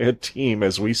scrimmage by a team,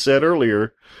 as we said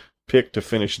earlier, picked to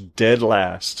finish dead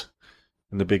last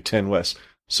in the Big Ten West.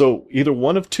 So either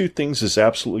one of two things is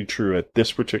absolutely true at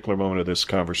this particular moment of this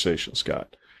conversation,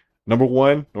 Scott. Number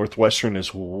one, Northwestern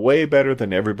is way better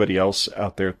than everybody else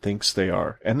out there thinks they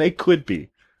are. And they could be.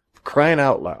 Crying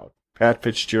out loud. Pat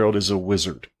Fitzgerald is a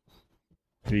wizard.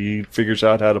 He figures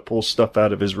out how to pull stuff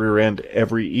out of his rear end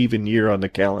every even year on the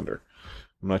calendar.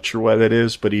 I'm not sure why that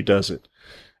is, but he does it.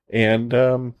 And,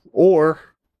 or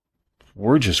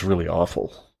we're just really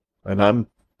awful. And I'm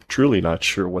truly not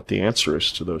sure what the answer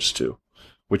is to those two.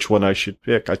 Which one I should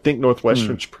pick. I think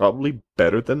Northwestern's probably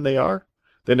better than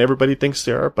everybody thinks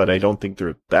they are, but I don't think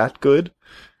they're that good.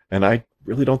 And I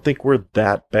really don't think we're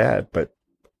that bad, but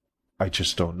I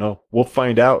just don't know. We'll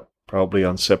find out probably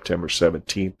on September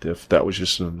 17th if that was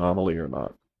just an anomaly or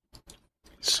not.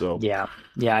 So yeah,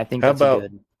 I think that's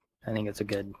a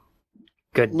good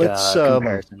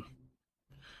comparison.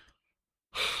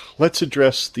 Let's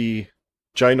address the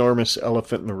ginormous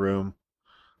elephant in the room.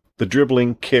 The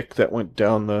dribbling kick that went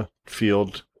down the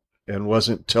field and was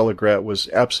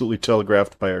absolutely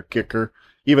telegraphed by our kicker.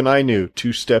 Even I knew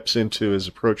 2 steps into his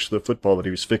approach to the football that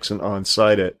he was fixing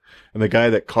onside it. And the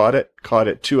guy that caught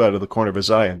it 2 out of the corner of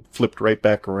his eye and flipped right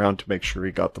back around to make sure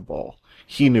he got the ball.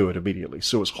 He knew it immediately.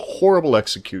 So it was horrible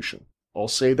execution. I'll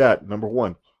say that. Number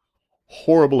one,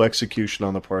 horrible execution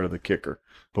on the part of the kicker.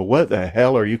 But what the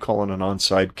hell are you calling an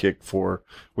onside kick for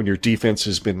when your defense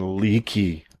has been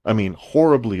leaky? I mean,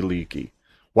 horribly leaky.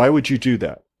 Why would you do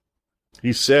that?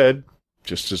 He said,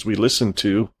 just as we listened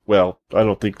to, well, I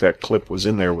don't think that clip was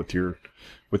in there with your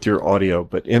audio,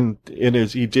 but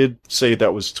he did say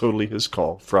that was totally his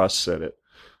call. Frost said it.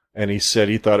 And he said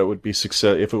he thought it would be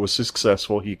if it was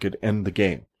successful, he could end the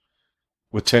game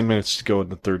with 10 minutes to go in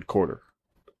the third quarter.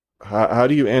 How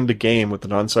do you end a game with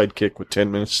an onside kick with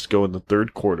 10 minutes to go in the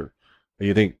third quarter? Do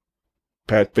you think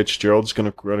Pat Fitzgerald's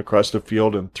going to run across the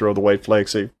field and throw the white flag,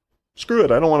 say, screw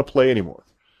it, I don't want to play anymore?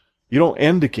 You don't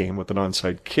end a game with an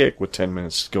onside kick with 10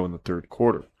 minutes to go in the third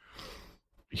quarter.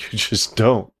 You just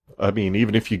don't. I mean,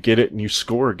 even if you get it and you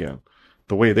score again,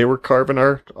 the way they were carving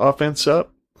our offense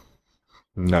up,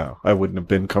 no, I wouldn't have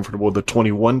been comfortable with a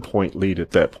 21-point lead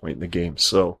at that point in the game.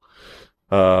 So,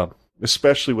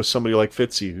 especially with somebody like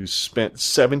Fitzy, who's spent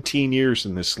 17 years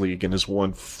in this league and has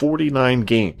won 49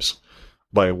 games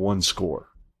by 1 score.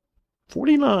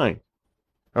 49.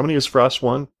 How many has Frost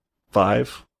won?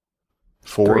 5?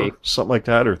 4? 3. Something like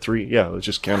that, or 3? Yeah, let's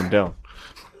just count them down.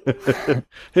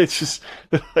 It's just,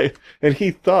 and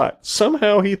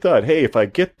somehow he thought, hey, if I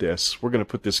get this, we're going to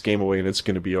put this game away and it's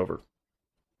going to be over.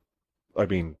 I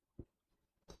mean,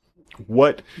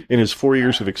 what in his 4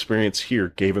 years of experience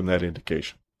here gave him that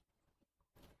indication?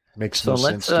 Makes no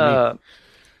sense to me.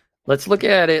 Let's look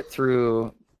at it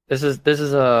through. This is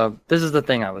the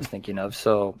thing I was thinking of.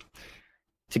 So,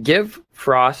 to give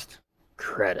Frost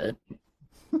credit,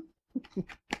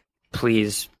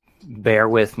 please bear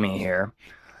with me here.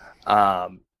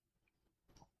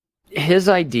 His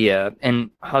idea and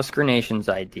Husker Nation's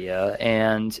idea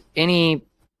and any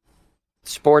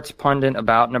sports pundit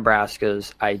about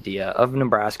Nebraska's idea of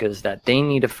Nebraska is that they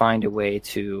need to find a way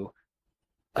to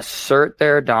assert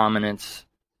their dominance,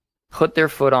 put their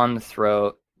foot on the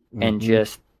throat, and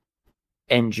just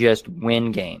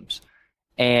win games.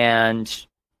 And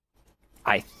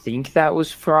I think that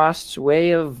was Frost's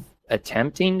way of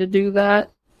attempting to do that.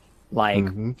 Like,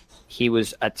 he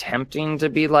was attempting to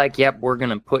be like, yep, we're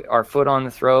going to put our foot on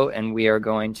the throat and we are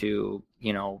going to,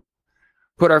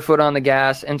 put our foot on the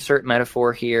gas, insert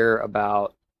metaphor here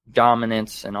about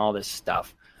dominance and all this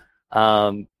stuff.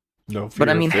 No fear but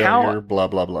I mean, of failure, how, blah,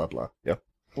 blah, blah, blah. Yeah.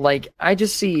 Like, I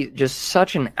just see just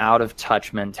such an out of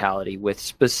touch mentality with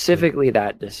specifically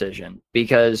that decision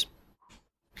because,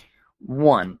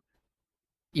 one,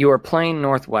 you are playing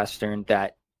Northwestern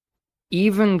that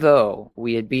even though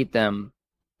we had beat them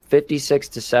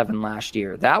 56-7 last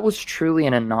year, that was truly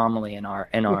an anomaly in our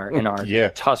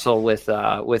tussle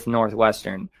with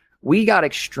Northwestern. We got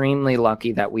extremely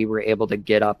lucky that we were able to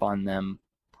get up on them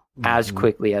as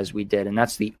quickly as we did, and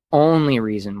that's the only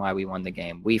reason why we won the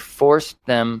game. We forced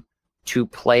them to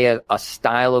play a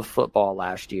style of football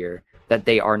last year that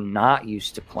they are not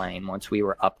used to playing once we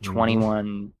were up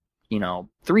 21,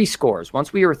 3 scores.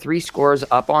 Once we were 3 scores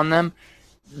up on them,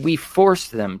 we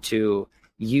forced them to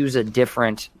use a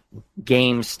different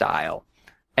game style.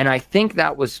 And I think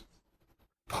that was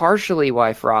partially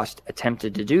why Frost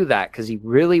attempted to do that, because he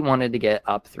really wanted to get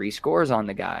up 3 scores on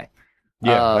the guy.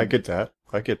 Yeah, I get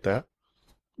that.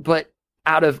 But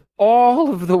out of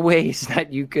all of the ways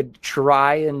that you could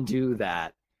try and do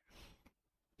that,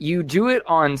 you do it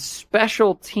on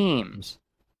special teams.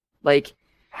 Like,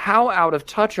 how out of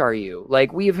touch are you?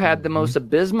 Like, we've had the most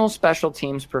abysmal special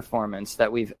teams performance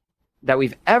that we've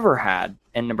ever had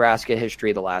in Nebraska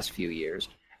history the last few years.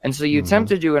 And so you attempt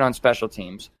to do it on special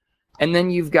teams. And then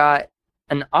you've got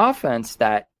an offense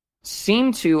that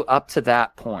seemed to, up to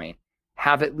that point,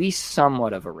 have at least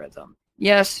somewhat of a rhythm.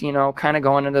 Yes, kind of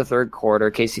going into the third quarter,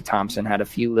 Casey Thompson had a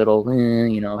few little,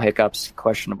 hiccups,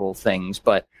 questionable things,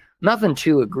 but nothing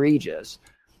too egregious.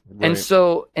 Right. And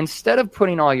so instead of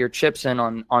putting all your chips in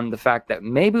on the fact that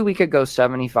maybe we could go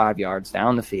 75 yards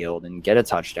down the field and get a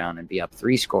touchdown and be up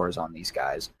 3 scores on these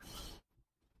guys,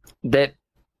 that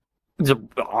the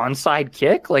onside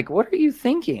kick, like, what are you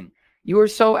thinking? You are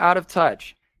so out of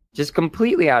touch, just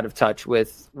completely out of touch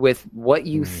with what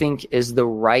you think is the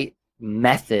right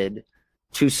method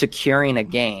to securing a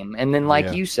game. And then,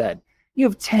 like you said, you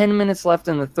have 10 minutes left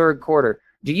in the third quarter.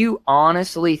 Do you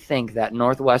honestly think that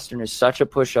Northwestern is such a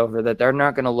pushover that they're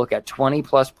not going to look at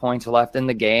 20-plus points left in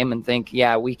the game and think,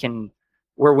 yeah,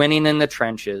 we're winning in the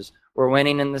trenches, we're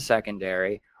winning in the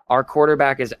secondary, our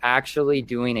quarterback is actually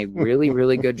doing a really,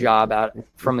 really good job out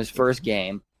from his first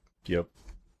game? Yep.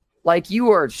 Like,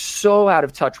 you are so out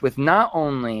of touch with not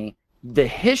only the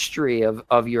history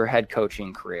of your head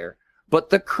coaching career, but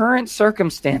the current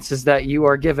circumstances that you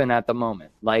are given at the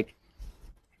moment. Like,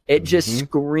 it just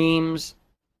screams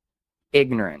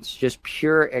ignorance, just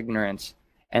pure ignorance.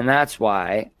 And that's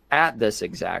why, at this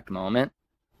exact moment,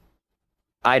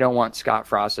 I don't want Scott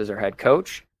Frost as our head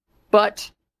coach. But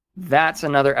that's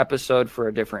another episode for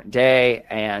a different day.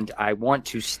 And I want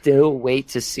to still wait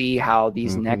to see how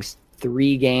these next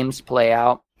 3 games play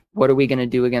out. What are we going to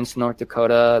do against North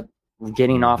Dakota,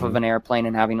 getting off of an airplane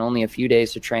and having only a few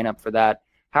days to train up for that?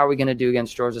 How are we going to do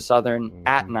against Georgia Southern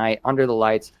at night under the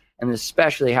lights? And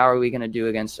especially, how are we going to do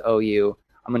against OU?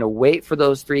 I'm going to wait for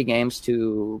those 3 games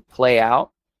to play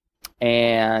out,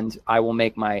 and I will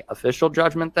make my official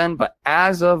judgment then. But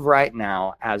as of right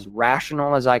now, as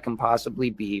rational as I can possibly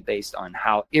be based on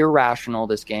how irrational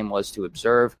this game was to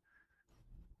observe,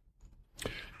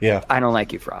 I don't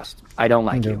like you, Frost. I don't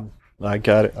like you. I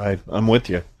got it. I'm with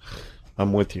you.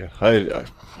 I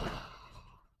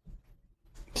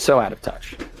so out of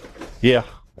touch. Yeah,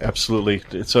 absolutely.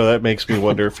 So that makes me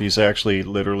wonder if he's actually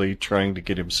literally trying to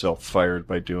get himself fired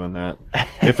by doing that.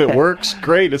 If it works,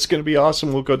 great. It's going to be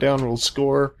awesome. We'll go down, we'll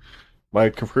score. My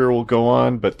career will go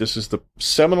on, but this is the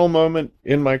seminal moment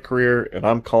in my career, and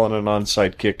I'm calling an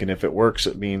onside kick, and if it works,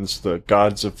 it means the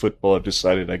gods of football have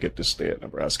decided I get to stay at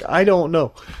Nebraska. I don't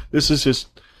know. This is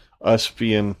just us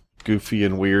being goofy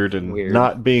and weird and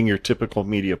not being your typical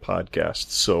media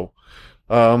podcast. So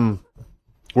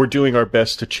we're doing our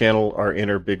best to channel our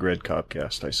inner Big Red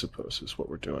Copcast, I suppose, is what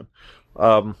we're doing.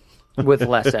 With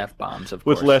less F-bombs, of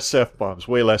course. With less F-bombs,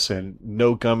 way less, and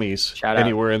no gummies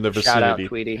anywhere in the vicinity. Shout out,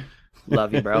 Tweety.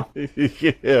 Love you, bro.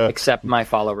 Yeah. Accept my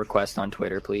follow request on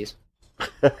Twitter, please.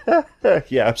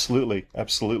 Yeah, absolutely.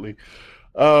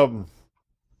 So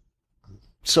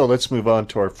let's move on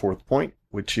to our 4th point,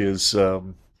 which is,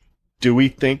 do we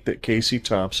think that Casey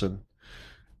Thompson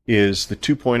is the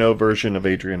 2.0 version of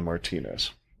Adrian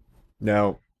Martinez?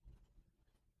 Now,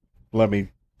 let me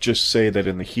just say that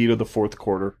in the heat of the 4th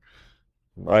quarter,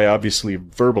 I obviously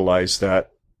verbalized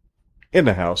that in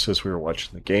the house as we were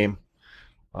watching the game.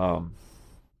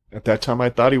 At that time, I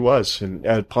thought he was, and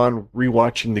upon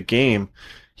rewatching the game,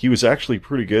 he was actually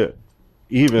pretty good.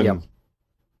 Even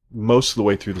most of the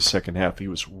way through the second half, he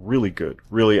was really good,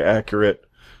 really accurate.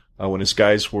 When his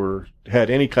guys had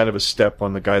any kind of a step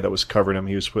on the guy that was covering him,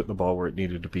 he was putting the ball where it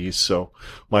needed to be. So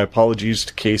my apologies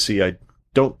to Casey. I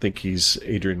don't think he's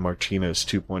Adrian Martinez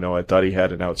 2.0. I thought he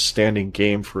had an outstanding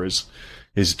game for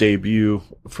his debut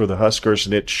for the Huskers,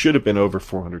 and it should have been over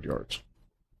 400 yards.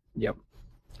 Yep.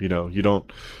 You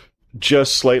don't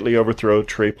just slightly overthrow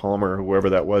Trey Palmer or whoever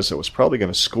that was probably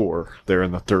going to score there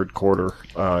in the third quarter.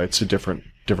 It's a different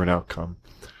outcome.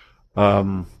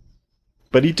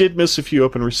 But he did miss a few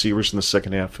open receivers in the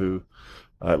second half who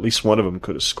at least one of them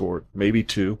could have scored, maybe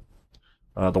 2.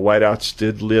 The wideouts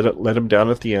did let him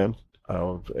down at the end.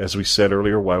 As we said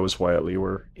earlier, why was Wyatt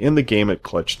Lewer in the game at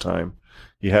clutch time?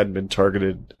 He hadn't been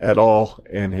targeted at all,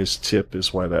 and his tip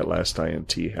is why that last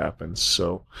INT happens.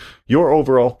 So your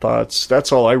overall thoughts,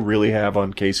 that's all I really have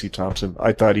on Casey Thompson.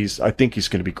 I think he's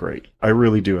going to be great. I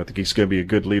really do. I think he's going to be a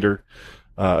good leader.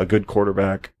 a good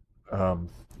quarterback.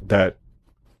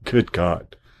 Good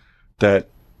God, that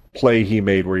play he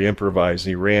made where he improvised,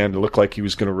 he ran, it looked like he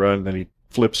was going to run, then he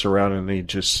flips around and he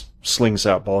just slings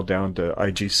that ball down to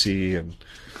IGC, and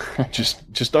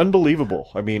just unbelievable.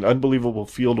 I mean, unbelievable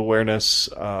field awareness,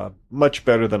 much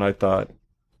better than I thought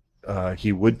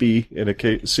he would be in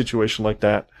a situation like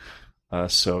that.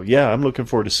 So yeah, I'm looking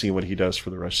forward to seeing what he does for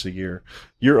the rest of the year.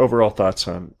 Your overall thoughts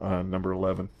on number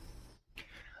 11?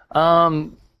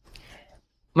 I'm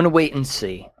going to wait and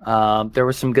see. There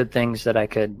were some good things that I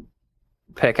could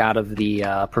pick out of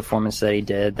the performance that he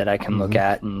did that I can look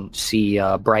at and see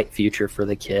a bright future for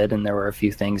the kid. And there were a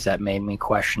few things that made me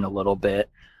question a little bit.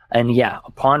 And yeah,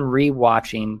 upon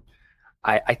rewatching,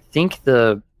 I think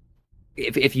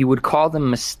if you would call them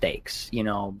mistakes,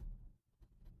 the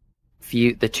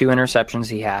 2 interceptions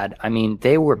he had, I mean,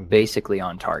 they were basically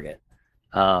on target.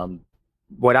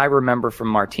 What I remember from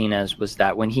Martinez was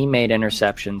that when he made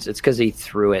interceptions, it's because he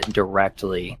threw it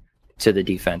directly to the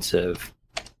defensive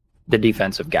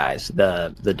guys,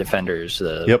 the defenders,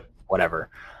 whatever.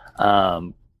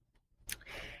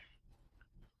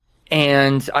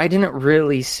 And I didn't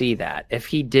really see that. If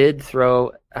he did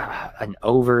throw an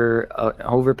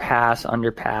overpass,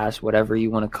 underpass, whatever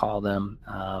you want to call them,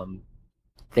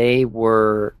 they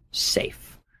were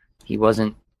safe. He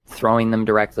wasn't throwing them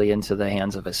directly into the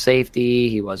hands of a safety.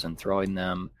 He wasn't throwing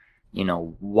them,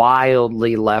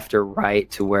 wildly left or right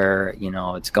to where,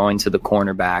 it's going to the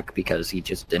cornerback because he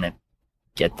just didn't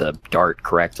get the dart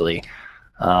correctly.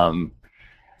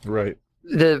 Right.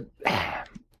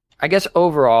 I guess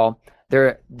overall,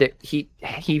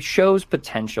 he shows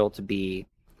potential to be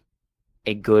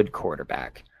a good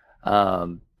quarterback.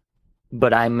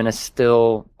 But I'm going to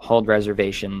still hold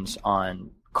reservations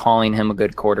on calling him a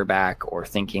good quarterback or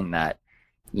thinking that,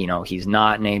 he's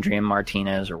not an Adrian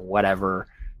Martinez or whatever,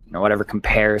 whatever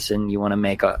comparison you want to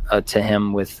make to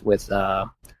him with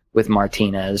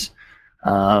Martinez.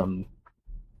 Well,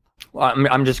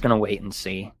 I'm just going to wait and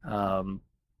see.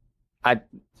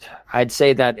 I'd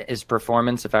say that his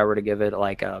performance, if I were to give it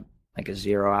like a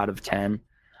 0 out of 10,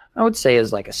 I would say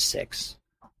is like a 6.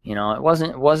 It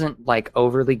wasn't like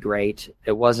overly great.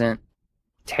 It wasn't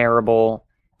terrible.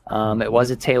 It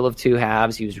was a tale of two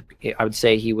halves. I would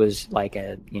say he was like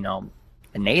an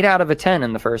 8 out of a 10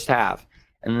 in the first half.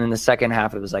 And then the second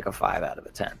half, it was like a 5 out of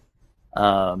a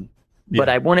 10. But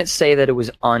I wouldn't say that it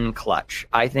was unclutch.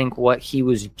 I think what he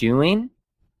was doing,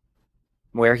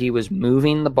 where he was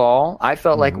moving the ball, I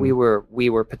felt like we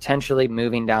were potentially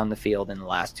moving down the field in the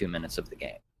last 2 minutes of the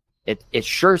game. It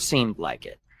sure seemed like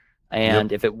it.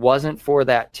 And if it wasn't for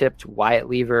that tipped Wyatt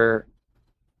Lever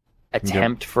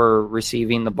attempt for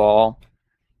receiving the ball,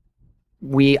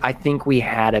 I think we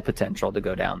had a potential to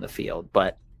go down the field.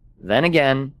 But then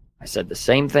again, I said the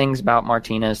same things about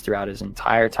Martinez throughout his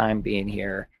entire time being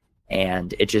here,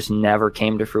 and it just never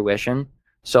came to fruition.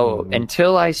 So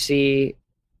until I see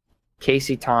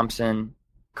Casey Thompson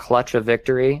clutch a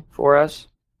victory for us,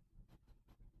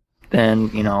 then,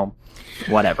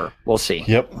 whatever. We'll see.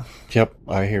 Yep.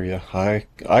 I hear you.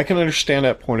 I can understand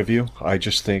that point of view. I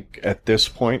just think at this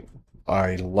point,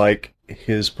 I like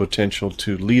his potential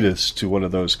to lead us to one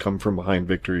of those come from behind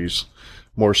victories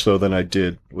more so than I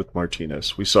did with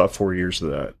Martinez. We saw 4 years of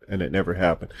that, and it never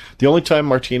happened. The only time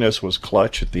Martinez was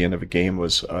clutch at the end of a game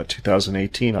was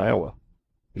 2018 Iowa.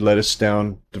 He led us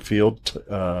down the field.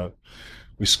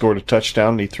 We scored a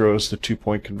touchdown, and he throws the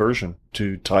 2-point conversion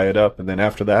to tie it up. And then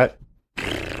after that,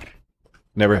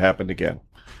 never happened again.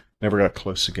 Never got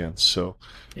close again. So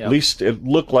at least it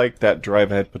looked like that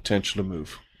drive had potential to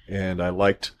move. And I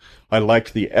liked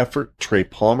the effort Trey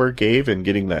Palmer gave in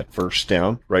getting that first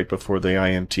down right before the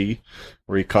INT,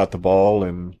 where he caught the ball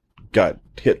and got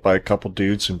hit by a couple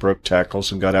dudes and broke tackles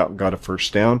and got out and got a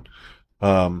first down.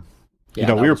 That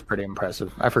was pretty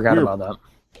impressive. I forgot about that.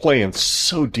 Playing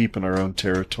so deep in our own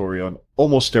territory on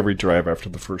almost every drive after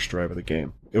the first drive of the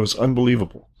game. It was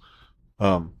unbelievable.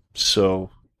 So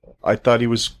I thought he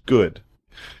was good.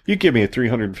 You give me a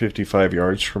 355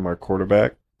 yards from our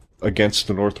quarterback against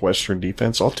the Northwestern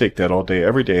defense, I'll take that all day,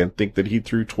 every day, and think that he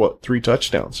threw 3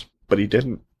 touchdowns, but he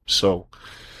didn't. So,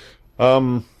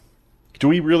 do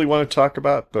we really want to talk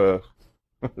about the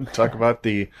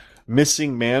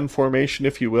missing man formation,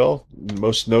 if you will?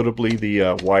 Most notably,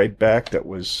 the wide back that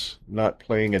was not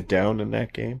playing a down in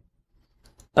that game.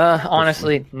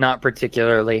 Honestly, not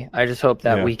particularly. I just hope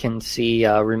that we can see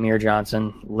Ramir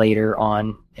Johnson later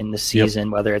on in the season,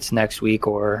 whether it's next week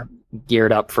or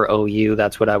geared up for OU.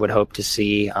 That's what I would hope to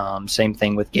see. Same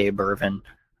thing with Gabe Irvin.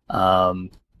 Me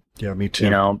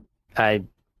too. I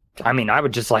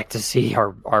would just like to see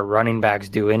our running backs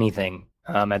do anything.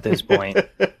 at this point.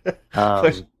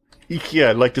 Yeah,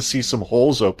 I'd like to see some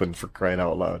holes open for crying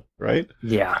out loud, right?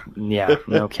 Yeah,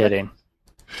 no kidding.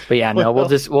 But yeah, no, we'll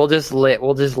just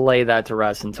lay that to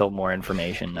rest until more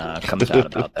information comes out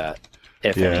about that.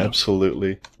 If any.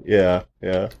 Absolutely. Yeah.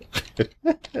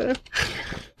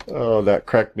 Oh, that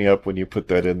cracked me up when you put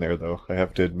that in there, though. I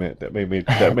have to admit that made me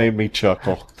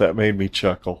chuckle. That made me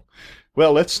chuckle.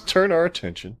 Well, let's turn our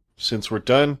attention since we're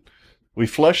done. We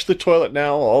flushed the toilet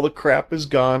now. All the crap is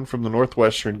gone from the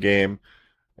Northwestern game,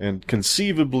 and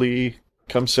conceivably,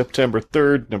 come September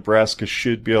 3rd, Nebraska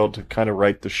should be able to kind of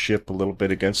right the ship a little bit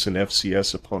against an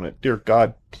FCS opponent. Dear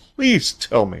God, please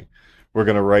tell me we're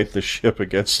going to right the ship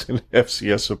against an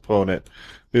FCS opponent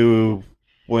who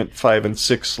went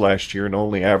 5-6 last year and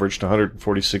only averaged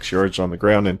 146 yards on the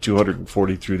ground and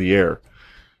 240 through the air.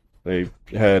 They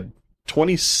had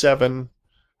 27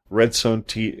 red zone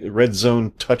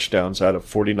touchdowns out of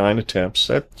 49 attempts.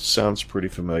 That sounds pretty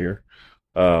familiar.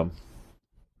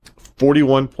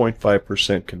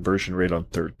 41.5% conversion rate on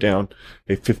third down,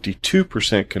 a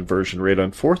 52% conversion rate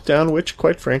on fourth down, which,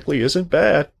 quite frankly, isn't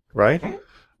bad, right?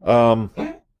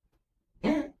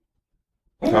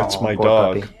 That's my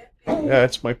dog. Puppy. Yeah,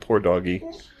 it's my poor doggy.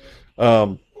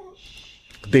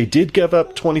 They did give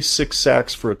up 26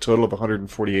 sacks for a total of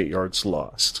 148 yards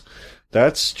lost.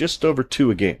 That's just over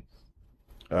 2 a game.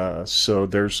 So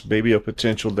there's maybe a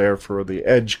potential there for the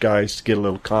edge guys to get a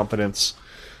little confidence.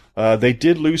 They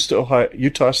did lose to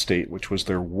Utah State, which was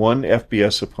their one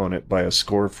FBS opponent, by a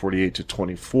score of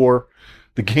 48-24.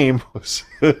 The game was,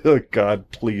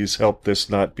 God, please help this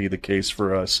not be the case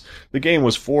for us. The game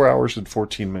was 4 hours and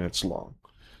 14 minutes long.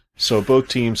 So both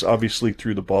teams obviously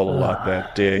threw the ball a lot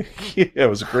that day. It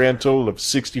was a grand total of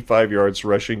 65 yards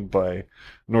rushing by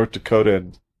North Dakota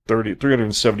and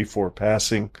 374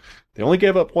 passing. They only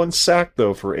gave up 1 sack,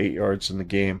 though, for 8 yards in the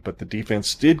game, but the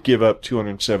defense did give up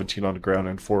 217 on the ground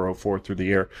and 404 through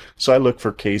the air. So I look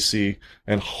for Casey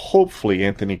and hopefully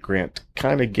Anthony Grant to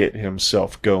kind of get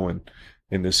himself going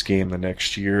in this game the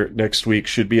next week.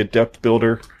 Should be a depth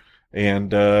builder,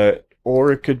 and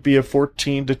or it could be a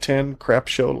 14-10 crap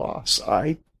show loss.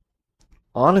 I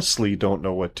honestly don't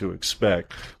know what to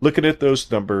expect. Looking at those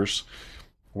numbers,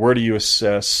 where do you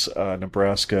assess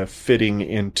Nebraska fitting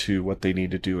into what they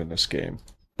need to do in this game?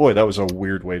 Boy, that was a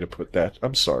weird way to put that.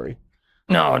 I'm sorry.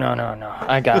 No.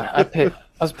 I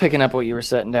was picking up what you were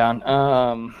setting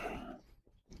down.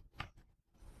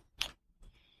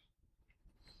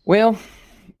 Well,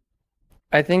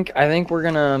 I think we're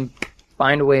gonna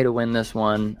find a way to win this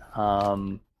one,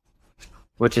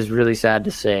 which is really sad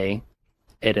to say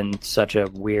it in such a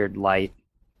weird light.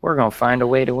 We're gonna find a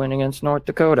way to win against North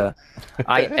Dakota.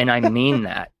 I mean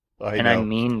that. I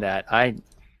mean that. I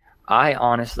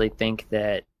honestly think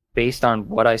that based on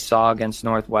what I saw against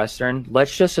Northwestern,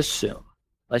 let's just assume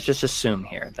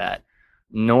here that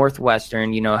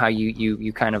Northwestern, you know how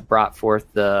you kind of brought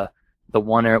forth the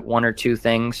one or two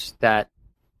things that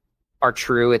are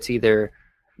true. It's either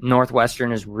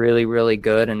Northwestern is really, really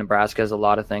good and Nebraska has a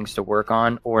lot of things to work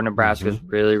on, or Nebraska's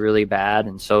really, really bad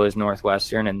and so is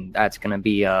Northwestern, and that's going to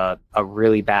be a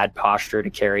really bad posture to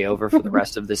carry over for the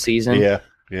rest of the season.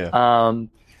 Yeah.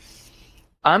 I'm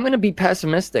going to be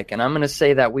pessimistic, and I'm going to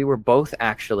say that we were both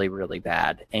actually really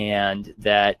bad and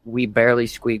that we barely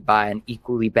squeaked by an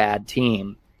equally bad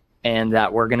team, and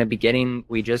that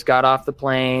we just got off the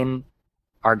plane.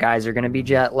 Our guys are going to be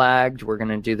jet lagged. We're going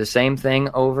to do the same thing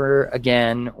over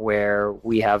again where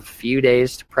we have a few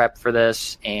days to prep for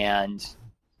this. And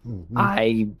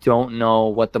I don't know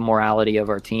what the morality of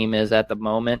our team is at the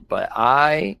moment, but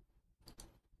I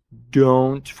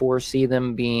don't foresee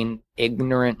them being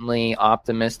ignorantly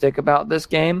optimistic about this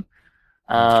game.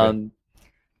 And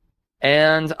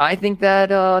I think that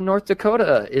North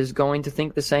Dakota is going to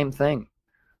think the same thing.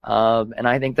 And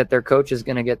I think that their coach is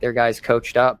going to get their guys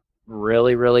coached up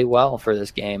really, really well for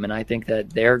this game. And I think that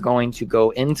they're going to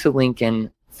go into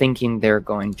Lincoln thinking they're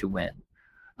going to win.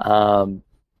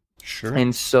 Sure.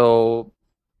 And so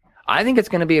I think it's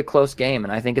going to be a close game,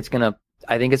 and I think it's going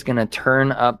to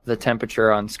turn up the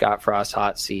temperature on Scott Frost's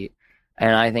hot seat.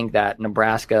 And I think that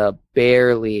Nebraska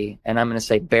barely, and I'm going to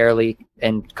say barely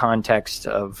in context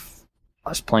of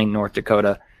us playing North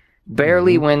Dakota,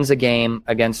 barely wins a game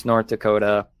against North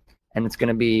Dakota, and it's going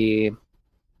to be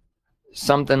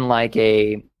something like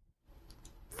a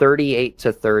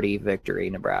 38-30 victory,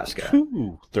 Nebraska.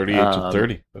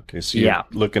 38-30. Okay, so you're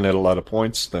looking at a lot of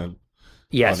points then.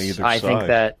 Yes, on either I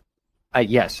side.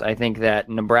 think that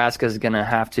Nebraska is going to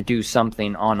have to do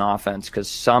something on offense, because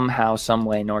somehow, some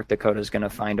way, North Dakota is going to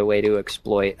find a way to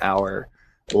exploit our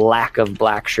lack of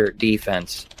black shirt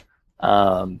defense.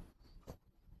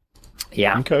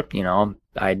 Yeah. Okay.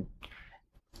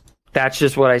 That's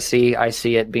just what I see. I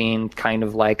see it being kind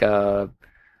of like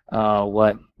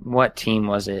what team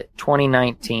was it?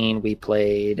 2019 we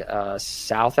played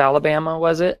South Alabama,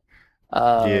 was it?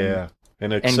 Yeah.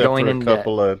 And except going for a into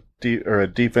couple of a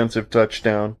defensive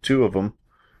touchdown, 2 of them,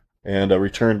 and a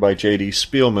return by J.D.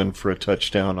 Spielman for a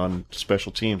touchdown on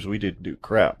special teams, we didn't do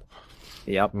crap.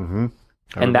 Yep. Mm-hmm.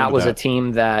 And that was a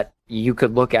team that you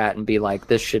could look at and be like,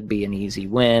 this should be an easy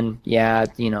win. Yeah,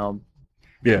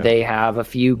 they have a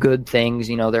few good things.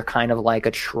 They're kind of like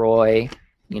a Troy.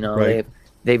 Right.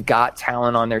 They've got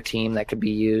talent on their team that could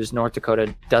be used. North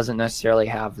Dakota doesn't necessarily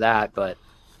have that, but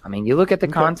I mean, you look at the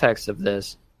context of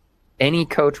this. Any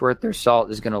coach worth their salt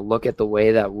is going to look at the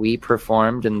way that we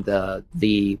performed and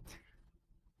the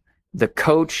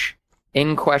coach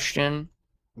in question,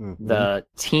 the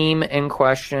team in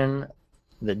question,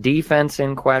 the defense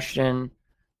in question.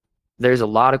 There's a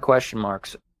lot of question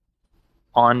marks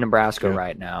on Nebraska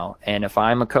right now. And if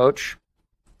I'm a coach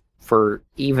for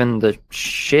even the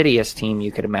shittiest team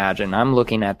you could imagine, I'm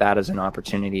looking at that as an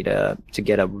opportunity to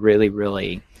get a really,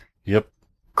 really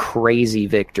crazy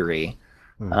victory.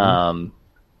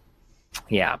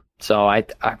 Yeah. So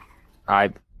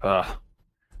I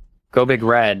go Big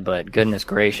Red, but goodness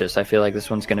gracious, I feel like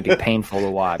this one's going to be painful to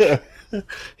watch.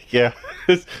 Yeah.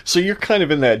 So you're kind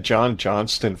of in that John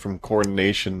Johnston from Corn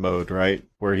Nation mode, right?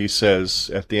 Where he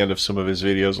says at the end of some of his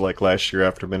videos, like last year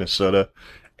after Minnesota,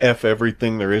 F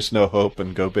everything, there is no hope,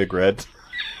 and go Big Red.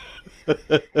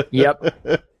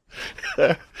 Yep.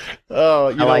 Oh,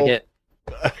 I like it.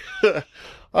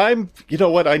 You know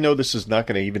what? I know this is not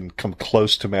going to even come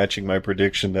close to matching my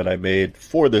prediction that I made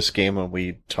for this game when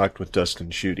we talked with Dustin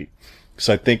Schutte. Because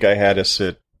I think I had us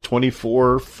at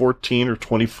 24-14 or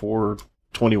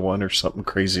 24-21 or something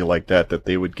crazy like that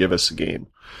they would give us a game.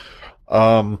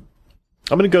 I'm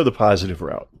going to go the positive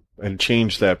route and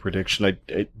change that prediction.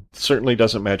 It certainly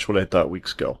doesn't match what I thought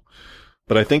weeks ago.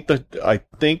 But I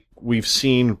think we've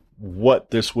seen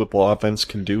what this Whipple offense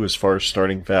can do as far as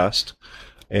starting fast.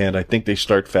 And I think they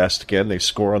start fast again. They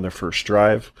score on their first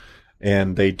drive,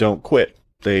 and they don't quit.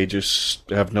 They just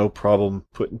have no problem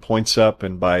putting points up.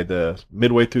 And by the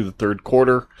midway through the third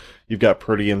quarter, you've got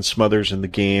Purdy and Smothers in the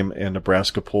game, and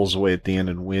Nebraska pulls away at the end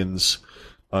and wins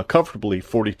comfortably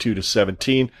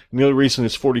 42-17. And the only reason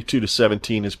it's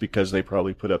 42-17 is because they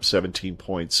probably put up 17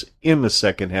 points in the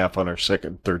second half on our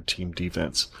second, third team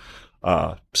defense.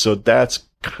 So that's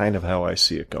kind of how I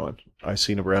see it going. I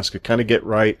see Nebraska kind of get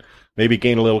right, maybe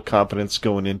gain a little confidence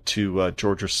going into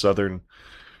Georgia Southern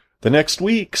the next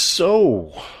week.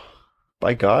 So,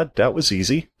 by God, that was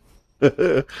easy.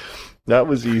 That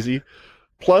was easy.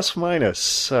 Plus,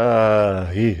 minus.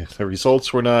 The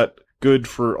results were not good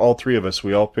for all three of us.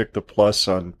 We all picked the plus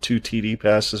on 2 TD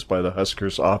passes by the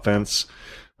Huskers offense.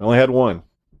 I only had one.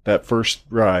 That first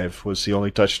drive was the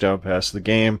only touchdown pass of the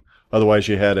game. Otherwise,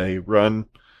 you had a run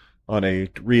on a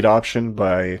read option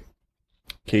by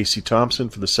Casey Thompson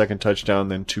for the second touchdown,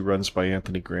 then 2 runs by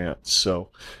Anthony Grant. So,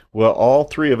 well, all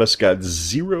three of us got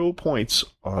 0 points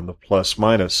on the plus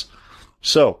minus.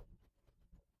 So,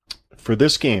 for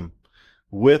this game,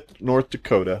 with North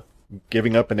Dakota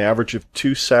giving up an average of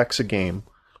 2 sacks a game,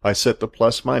 I set the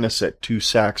plus minus at 2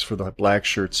 sacks for the Black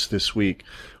Shirts this week.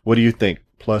 What do you think?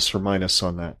 Plus or minus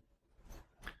on that?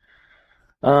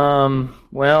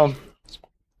 Well,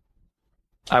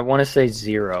 I want to say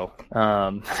 0.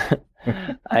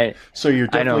 So you're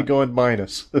definitely going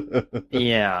minus.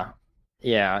 Yeah.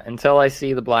 Until I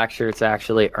see the Black Shirts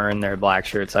actually earn their Black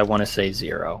Shirts, I want to say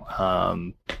 0.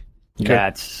 Okay.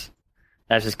 That's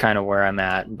just kind of where I'm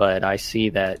at. But I see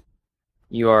that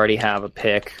you already have a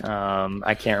pick.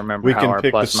 I can't remember how our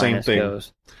plus minus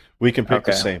goes. We can pick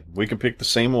the same. We can pick the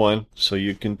same one. So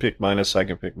you can pick minus, I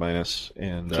can pick minus,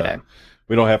 and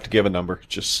we don't have to give a number.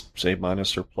 Just say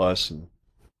minus or plus and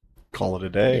call it a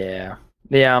day.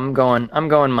 Yeah, I'm going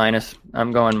minus.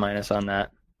 I'm going minus on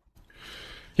that.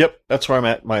 Yep, that's where I'm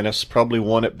at, minus. Probably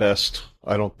 1 at best.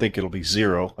 I don't think it'll be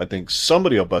 0. I think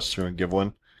somebody will bust through and get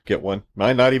one.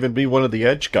 Might not even be one of the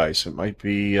edge guys. It might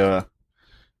be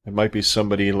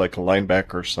somebody like a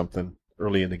linebacker or something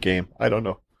early in the game. I don't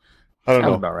know.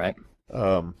 Sounds about right.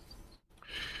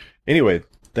 Anyway,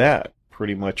 that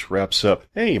pretty much wraps up.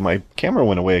 Hey, my camera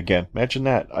went away again. Imagine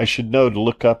that. I should know to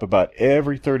look up about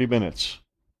every 30 minutes.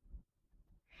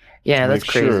 Yeah, that's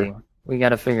crazy. Sure. You got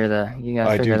to figure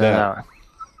that out.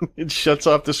 It shuts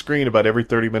off the screen about every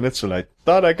 30 minutes, and I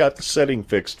thought I got the setting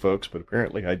fixed, folks, but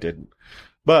apparently I didn't.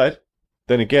 But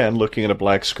then again, looking at a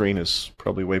black screen is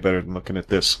probably way better than looking at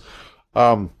this.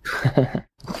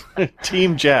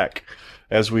 Team Jack.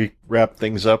 as we wrap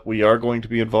things up, we are going to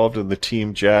be involved in the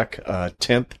Team Jack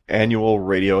 10th annual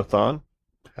radiothon.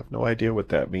 Have no idea what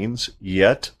that means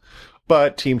yet,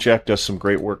 but Team Jack does some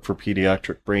great work for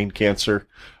pediatric brain cancer.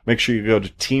 Make sure you go to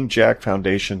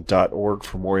teamjackfoundation.org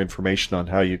for more information on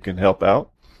how you can help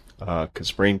out,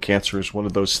 because brain cancer is one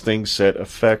of those things that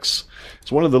it's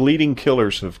one of the leading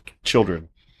killers of children,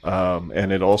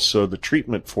 and it also, the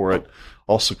treatment for it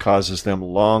also causes them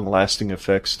long-lasting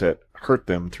effects that hurt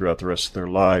them throughout the rest of their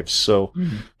lives. So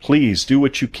please do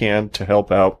what you can to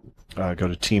help out. Go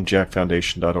to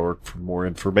teamjackfoundation.org for more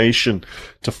information.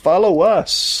 To follow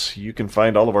us, you can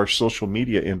find all of our social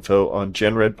media info on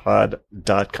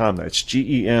genredpod.com. That's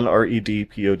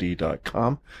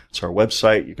GENREDPOD.com. It's our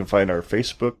website. You can find our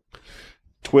Facebook,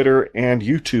 Twitter, and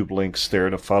YouTube links there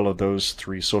to follow those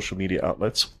 3 social media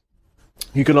outlets.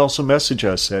 You can also message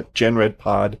us at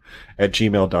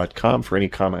genredpod@gmail.com for any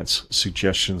comments,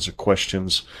 suggestions, or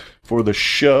questions for the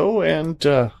show. And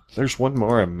there's one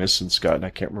more I'm missing, Scott, and I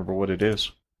can't remember what it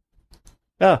is.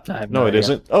 No, it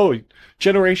isn't. Oh,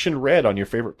 Generation Red on your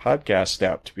favorite podcast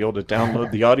app to be able to download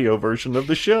the audio version of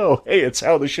the show. Hey, it's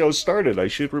how the show started. I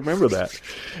should remember that.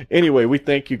 Anyway, we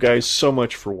thank you guys so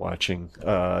much for watching.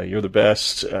 You're the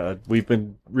best. We've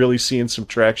been really seeing some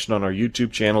traction on our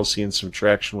YouTube channel, seeing some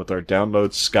traction with our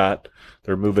downloads. Scott,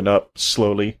 they're moving up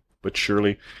slowly but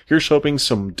surely. Here's hoping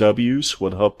some W's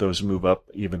will help those move up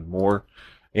even more.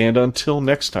 And until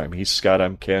next time, he's Scott,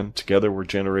 I'm Ken. Together we're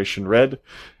Generation Red.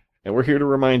 And we're here to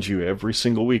remind you every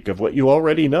single week of what you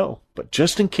already know. But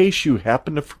just in case you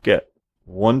happen to forget,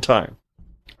 one time,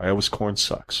 Iowa's corn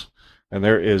sucks. And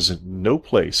there is no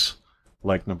place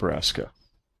like Nebraska.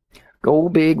 Go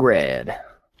Big Red.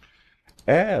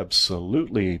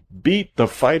 Absolutely. Beat the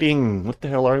fighting, what the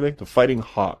hell are they? The Fighting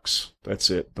Hawks.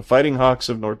 That's it. The Fighting Hawks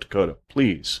of North Dakota.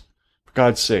 Please. For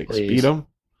God's sakes, beat them.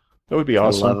 That would be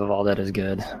awesome. For the love of all that is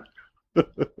good.